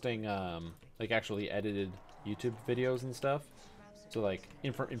 I'm posting like actually edited YouTube videos and stuff. So like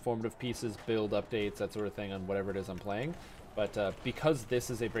informative pieces, build updates, that sort of thing on whatever it is I'm playing. But because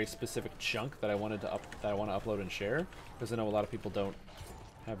this is a very specific chunk that I want to upload and share, because I know a lot of people don't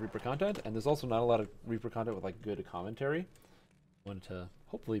have Reaper content, and there's also not a lot of Reaper content with like good commentary. I wanted to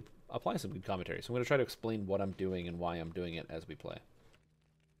hopefully apply some good commentary. So I'm going to try to explain what I'm doing and why I'm doing it as we play.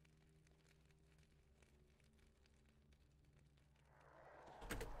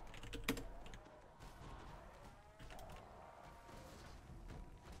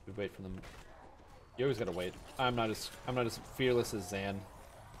 We wait for them. You always gotta wait. I'm not as fearless as Zan.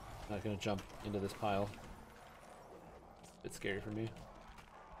 I'm not gonna jump into this pile. It's scary for me.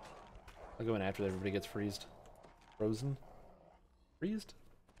 I'll go in after everybody gets freezed. Frozen? Freezed?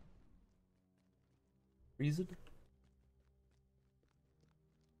 Freezed?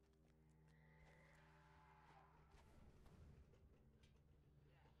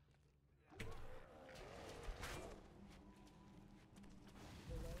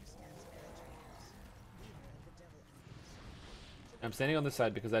 I'm standing on this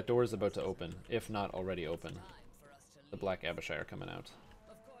side because that door is about to open, if not already open. The Black Abishire coming out.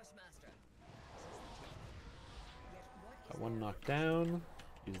 Got one knocked down.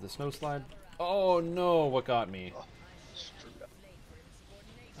 Use the snow slide. Oh no, what got me?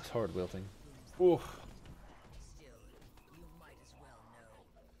 That's hard wilting. Oof.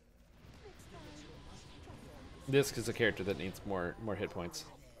 This is a character that needs more hit points.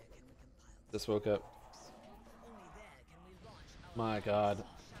 Just woke up. My god.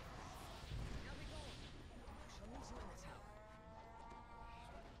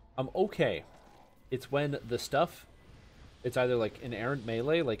 I'm okay. It's when the stuff, it's either like an errant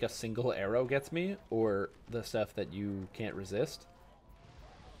melee, like a single arrow gets me, or the stuff that you can't resist.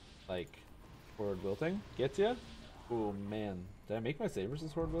 Like, Horde Wilting gets you. Oh man. Did I make my save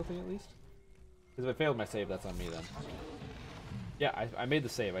versus Horde Wilting at least? Because if I failed my save, that's on me then. Yeah, I made the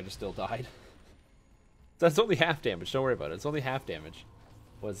save, I just still died. That's only half damage. Don't worry about it. It's only half damage.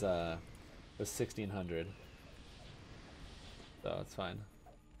 Was 1600. So it's fine.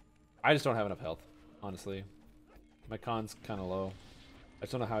 I just don't have enough health, honestly. My con's kind of low. I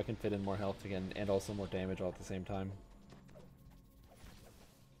just don't know how I can fit in more health again and also more damage all at the same time.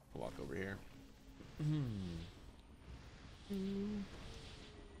 I'll walk over here.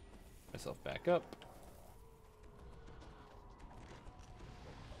 Myself back up.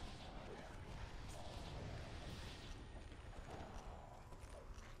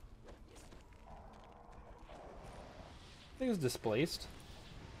 think it's displaced.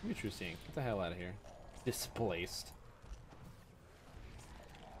 Give me true seeing. Get the hell out of here. Displaced.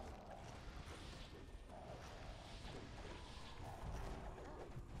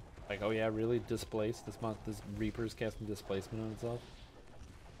 Like, oh yeah, really? Displaced? This month, this Reaper's casting displacement on itself?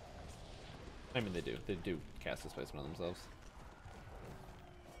 I mean, they do. They do cast displacement on themselves.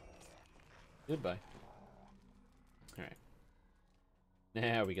 Goodbye. Alright.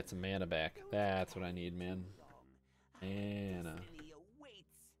 Now we get some mana back. That's what I need, man. Mana.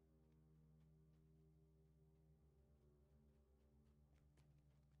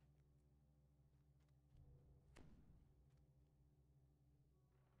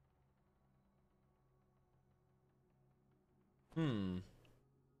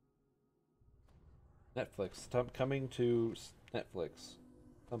 Netflix. Coming to Netflix.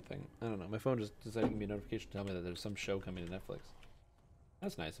 Something. I don't know. My phone just decided to give me a notification to tell me that there's some show coming to Netflix.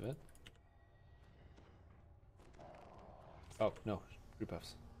 That's nice of it. Oh, no. Group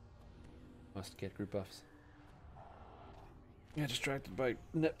buffs. Must get group buffs. Yeah, distracted by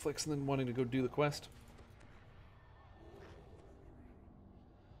Netflix and then wanting to go do the quest.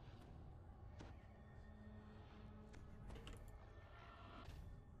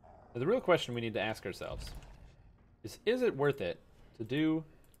 Now, the real question we need to ask ourselves is it worth it to do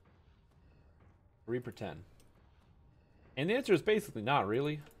Reaper 10? And the answer is basically not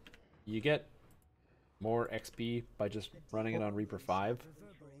really. You get more XP by just running it on Reaper 5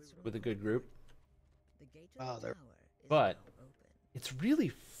 with a good group. But it's really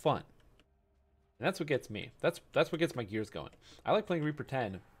fun. And that's what gets me. That's what gets my gears going. I like playing Reaper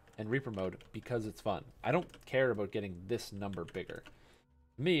 10 and Reaper mode because it's fun. I don't care about getting this number bigger.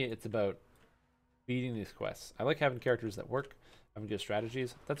 To me, it's about beating these quests. I like having characters that work, having good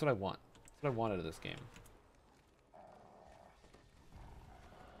strategies. That's what I want. That's what I want out of this game.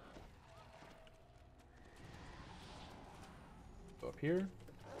 Go up here.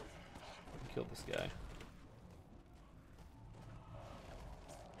 Kill this guy.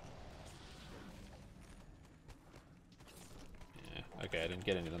 Yeah, okay, I didn't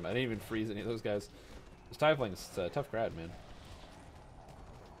get any of them. I didn't even freeze any of those guys. Those Tieflings, it's a tough crowd, man.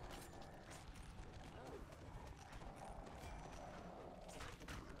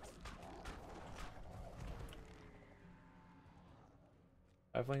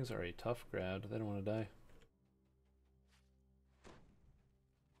 Tieflings are a tough crowd. They don't want to die.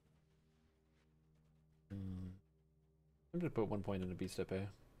 I'm going to put 1 point into Beast Epee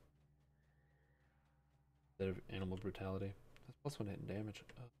instead of Animal Brutality. That's plus 1 hit and damage.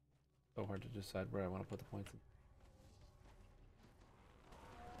 Oh, so hard to decide where I want to put the points in.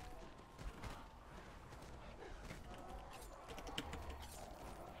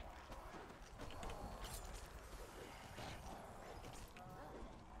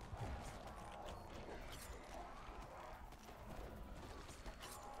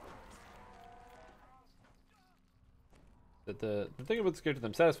 The thing about this character that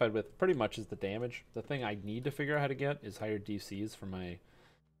I'm satisfied with pretty much is the damage. The thing I need to figure out how to get is higher DCs for my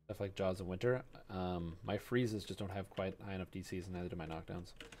stuff like Jaws of Winter. My freezes just don't have quite high enough DCs, and neither do my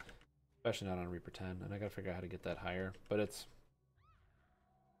knockdowns. Especially not on Reaper 10, and I gotta figure out how to get that higher. But it's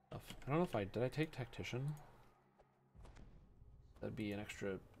tough. I don't know if did I take Tactician? That'd be an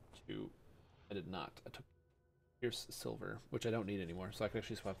extra 2. I did not. I took Pierce Silver, which I don't need anymore, so I could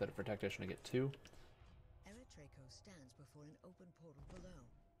actually swap that for Tactician to get 2. Stands before an open portal below.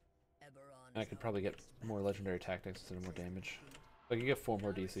 I could probably get more legendary tactics instead of more damage. I could get 4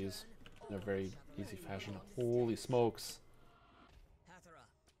 more DCs in a very easy fashion. Holy smokes! Hathara,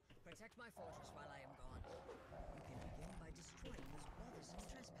 protect my fortress while I am gone. You can begin by destroying those bothersome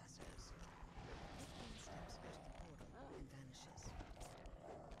trespassers. 15 steps out of the portal and vanishes.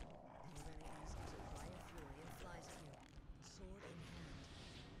 Then you very easily cry of fury and flies at you, sword in hand.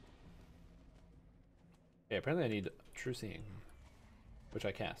 Yeah, apparently I need True Seeing, which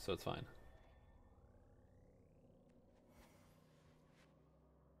I cast, so it's fine.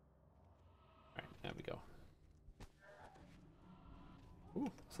 Alright, now we go.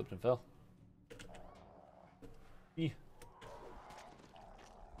 Ooh, slipped and fell. Oh,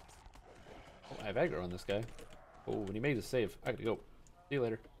 I have aggro on this guy. Oh, when he made his save, I gotta go. See you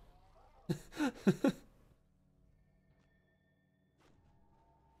later.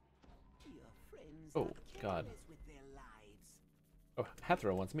 Oh, God. Oh,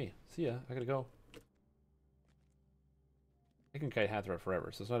 Hathra wants me. See ya. I gotta go. I can kite Hathra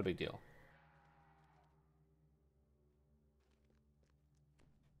forever, so it's not a big deal.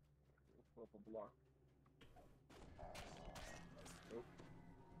 Flip a block. Nope.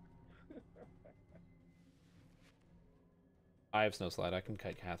 I have Snow Slide. I can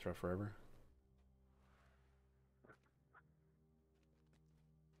kite Hathra forever.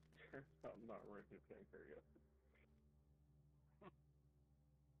 tank there yet.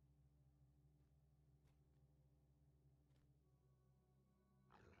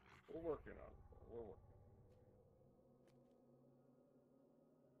 We're working on it. We're working.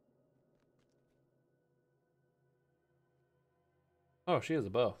 Oh, she has a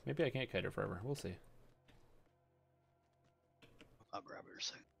bow. Maybe I can't kite her forever. We'll see. I'll grab her a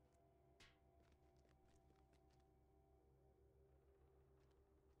second.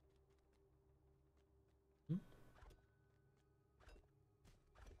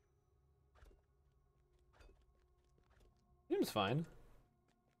 Seems fine.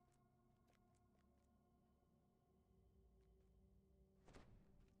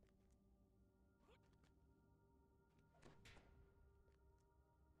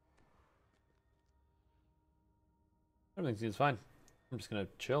 Everything seems fine. I'm just gonna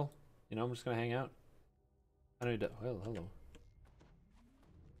chill. You know, I'm just gonna hang out. I don't need to. Well, hello.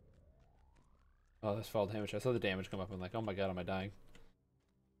 Oh, that's fall damage. I saw the damage come up. I'm like, oh my god, am I dying?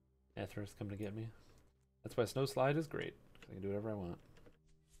 Aetheros coming to get me. That's why Snow Slide is great. I can do whatever I want.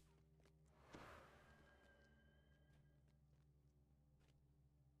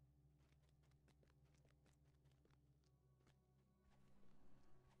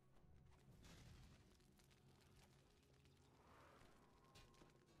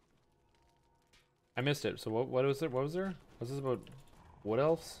 I missed it. So what was there? What was there? Was this about wood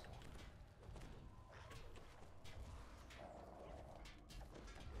elves?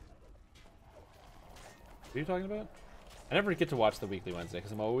 What are you talking about? I never get to watch the weekly Wednesday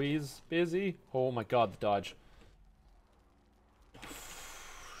because I'm always busy. Oh my god, the dodge.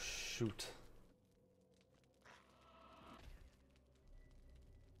 Shoot.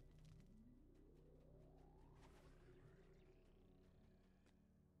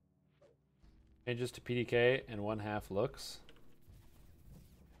 Changes to PDK and 1/2 looks.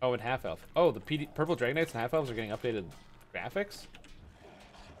 Oh, and half elf. Oh, the purple Dragon Knights and half elves are getting updated graphics?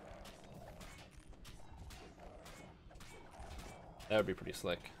 That would be pretty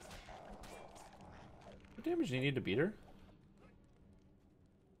slick. What damage do you need to beat her?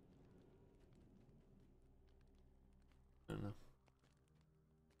 I don't know.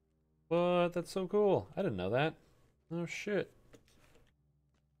 What? That's so cool. I didn't know that. Oh shit.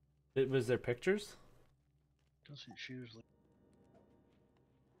 Was there pictures? Doesn't she usually?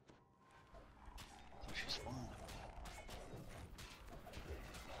 So she spawned.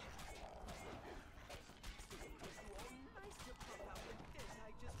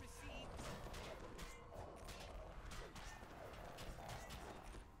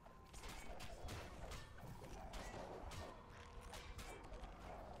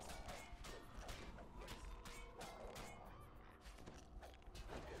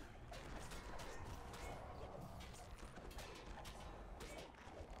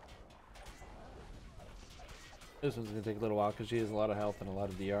 This one's gonna take a little while because she has a lot of health and a lot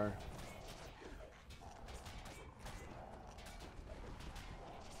of DR.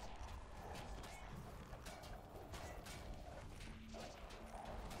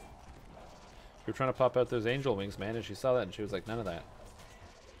 We were trying to pop out those angel wings, man, and she saw that and she was like, none of that.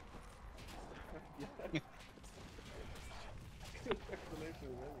 Explanation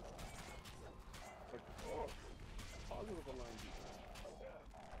is everything. Like, oh, positive aligned.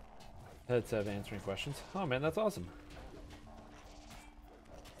 Heads have answering questions. Oh man, that's awesome.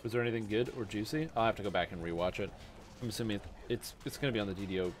 Was there anything good or juicy? I'll have to go back and rewatch it. I'm assuming it's gonna be on the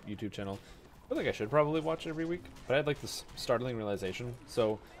DDO YouTube channel. I feel like I should probably watch it every week, but I had like this startling realization.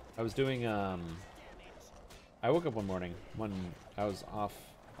 So I was doing I woke up one morning when I was off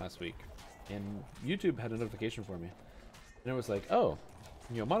last week, and YouTube had a notification for me, and it was like, oh,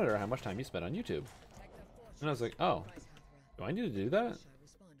 you'll monitor how much time you spent on YouTube. And I was like, oh, do I need to do that?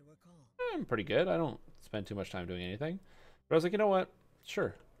 I'm pretty good. I don't spend too much time doing anything. But I was like, you know what?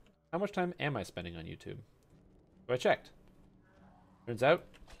 Sure. How much time am I spending on YouTube? So I checked. Turns out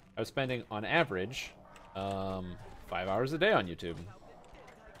I was spending, on average, 5 hours a day on YouTube. And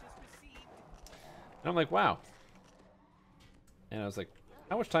I'm like, wow. And I was like,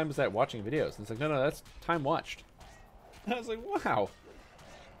 how much time is that watching videos? And it's like, no, that's time watched. And I was like, wow.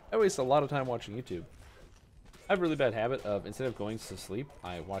 I waste a lot of time watching YouTube. I have a really bad habit of, instead of going to sleep,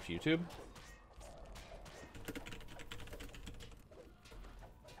 I watch YouTube.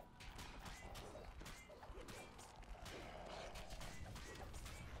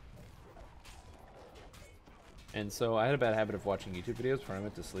 And so I had a bad habit of watching YouTube videos before I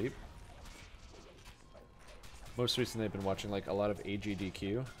went to sleep. Most recently I've been watching like a lot of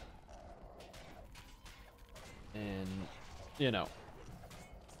AGDQ. And, you know,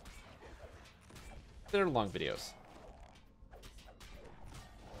 they're long videos.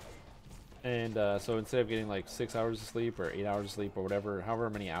 And so instead of getting like 6 hours of sleep or 8 hours of sleep or whatever, however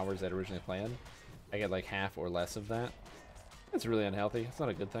many hours I'd originally planned, I get like half or less of that. It's really unhealthy. It's not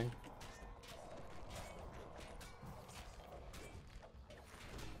a good thing.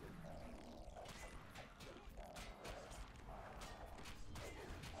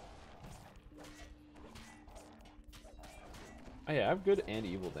 Oh yeah, I have good and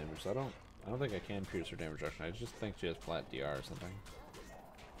evil damage, so I don't think I can pierce her damage reduction. I just think she has flat DR or something.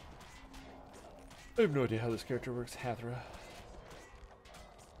 I have no idea how this character works, Hathra.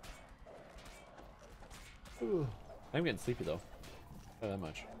 Ooh. I'm getting sleepy though. Not that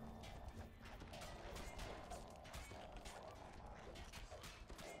much.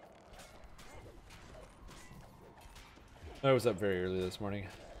 I was up very early this morning,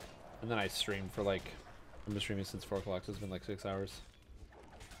 and then I streamed for like, I've been streaming since 4 o'clock, so it's been like 6 hours.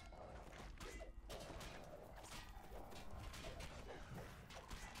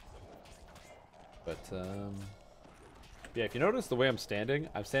 But yeah, if you notice the way I'm standing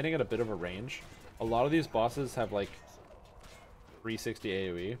at a bit of a range. A lot of these bosses have like 360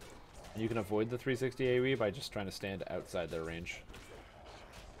 AoE, and you can avoid the 360 AoE by just trying to stand outside their range.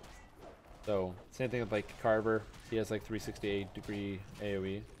 So same thing with like Carver, he has like 368 degree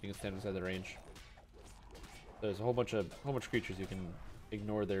AoE. You can stand outside the range. There's a whole bunch of creatures you can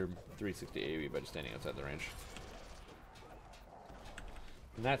ignore their 360 AoE by just standing outside the range.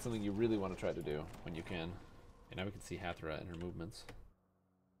 And that's something you really want to try to do when you can. And now we can see Hathra and her movements.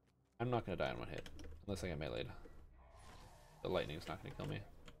 I'm not going to die in one hit, unless I get meleeed. The lightning's not going to kill me.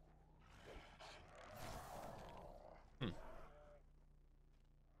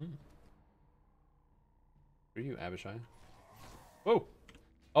 Who are you, Abishai? Whoa!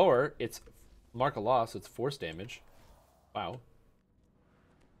 Or it's Mark of Law, so it's force damage. Wow.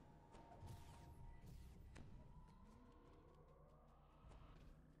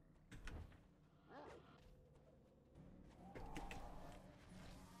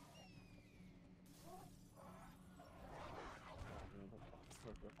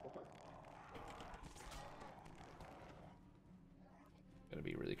 Gotta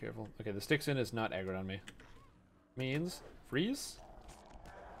be really careful. Okay, the Styxen is not aggroed on me. Means freeze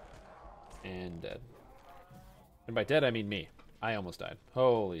and dead. And by dead I mean me. I almost died.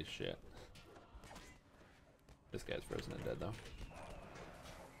 Holy shit. This guy's frozen and dead though.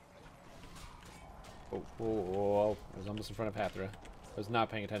 Oh, I was almost in front of Hathra. I was not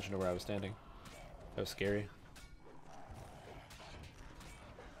paying attention to where I was standing. That was scary.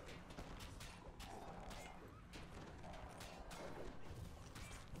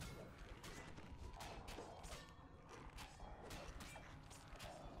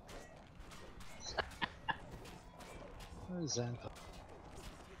 Where's Xantha?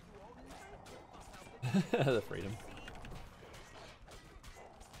 The freedom.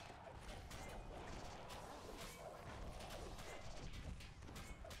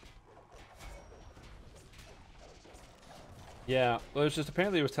 Yeah, well, it's just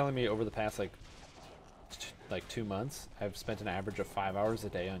apparently it was telling me over the past like 2 months, I've spent an average of 5 hours a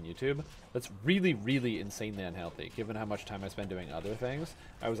day on YouTube. That's really, really insanely unhealthy, given how much time I spend doing other things.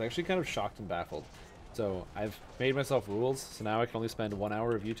 I was actually kind of shocked and baffled. So I've made myself rules, so now I can only spend 1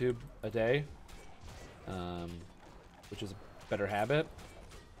 hour of YouTube a day, which is a better habit.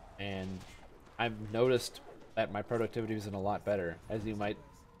 And I've noticed that my productivity is in a lot better, as you might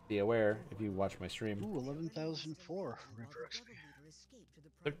be aware if you watch my stream. Ooh, 11,004 Reaper XP.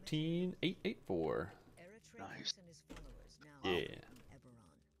 13,884. Nice. Yeah.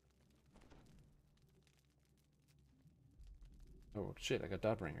 Oh shit, I got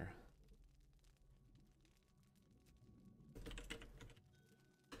Dotbringer.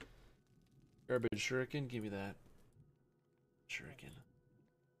 Garbage shuriken, give me that. Shuriken.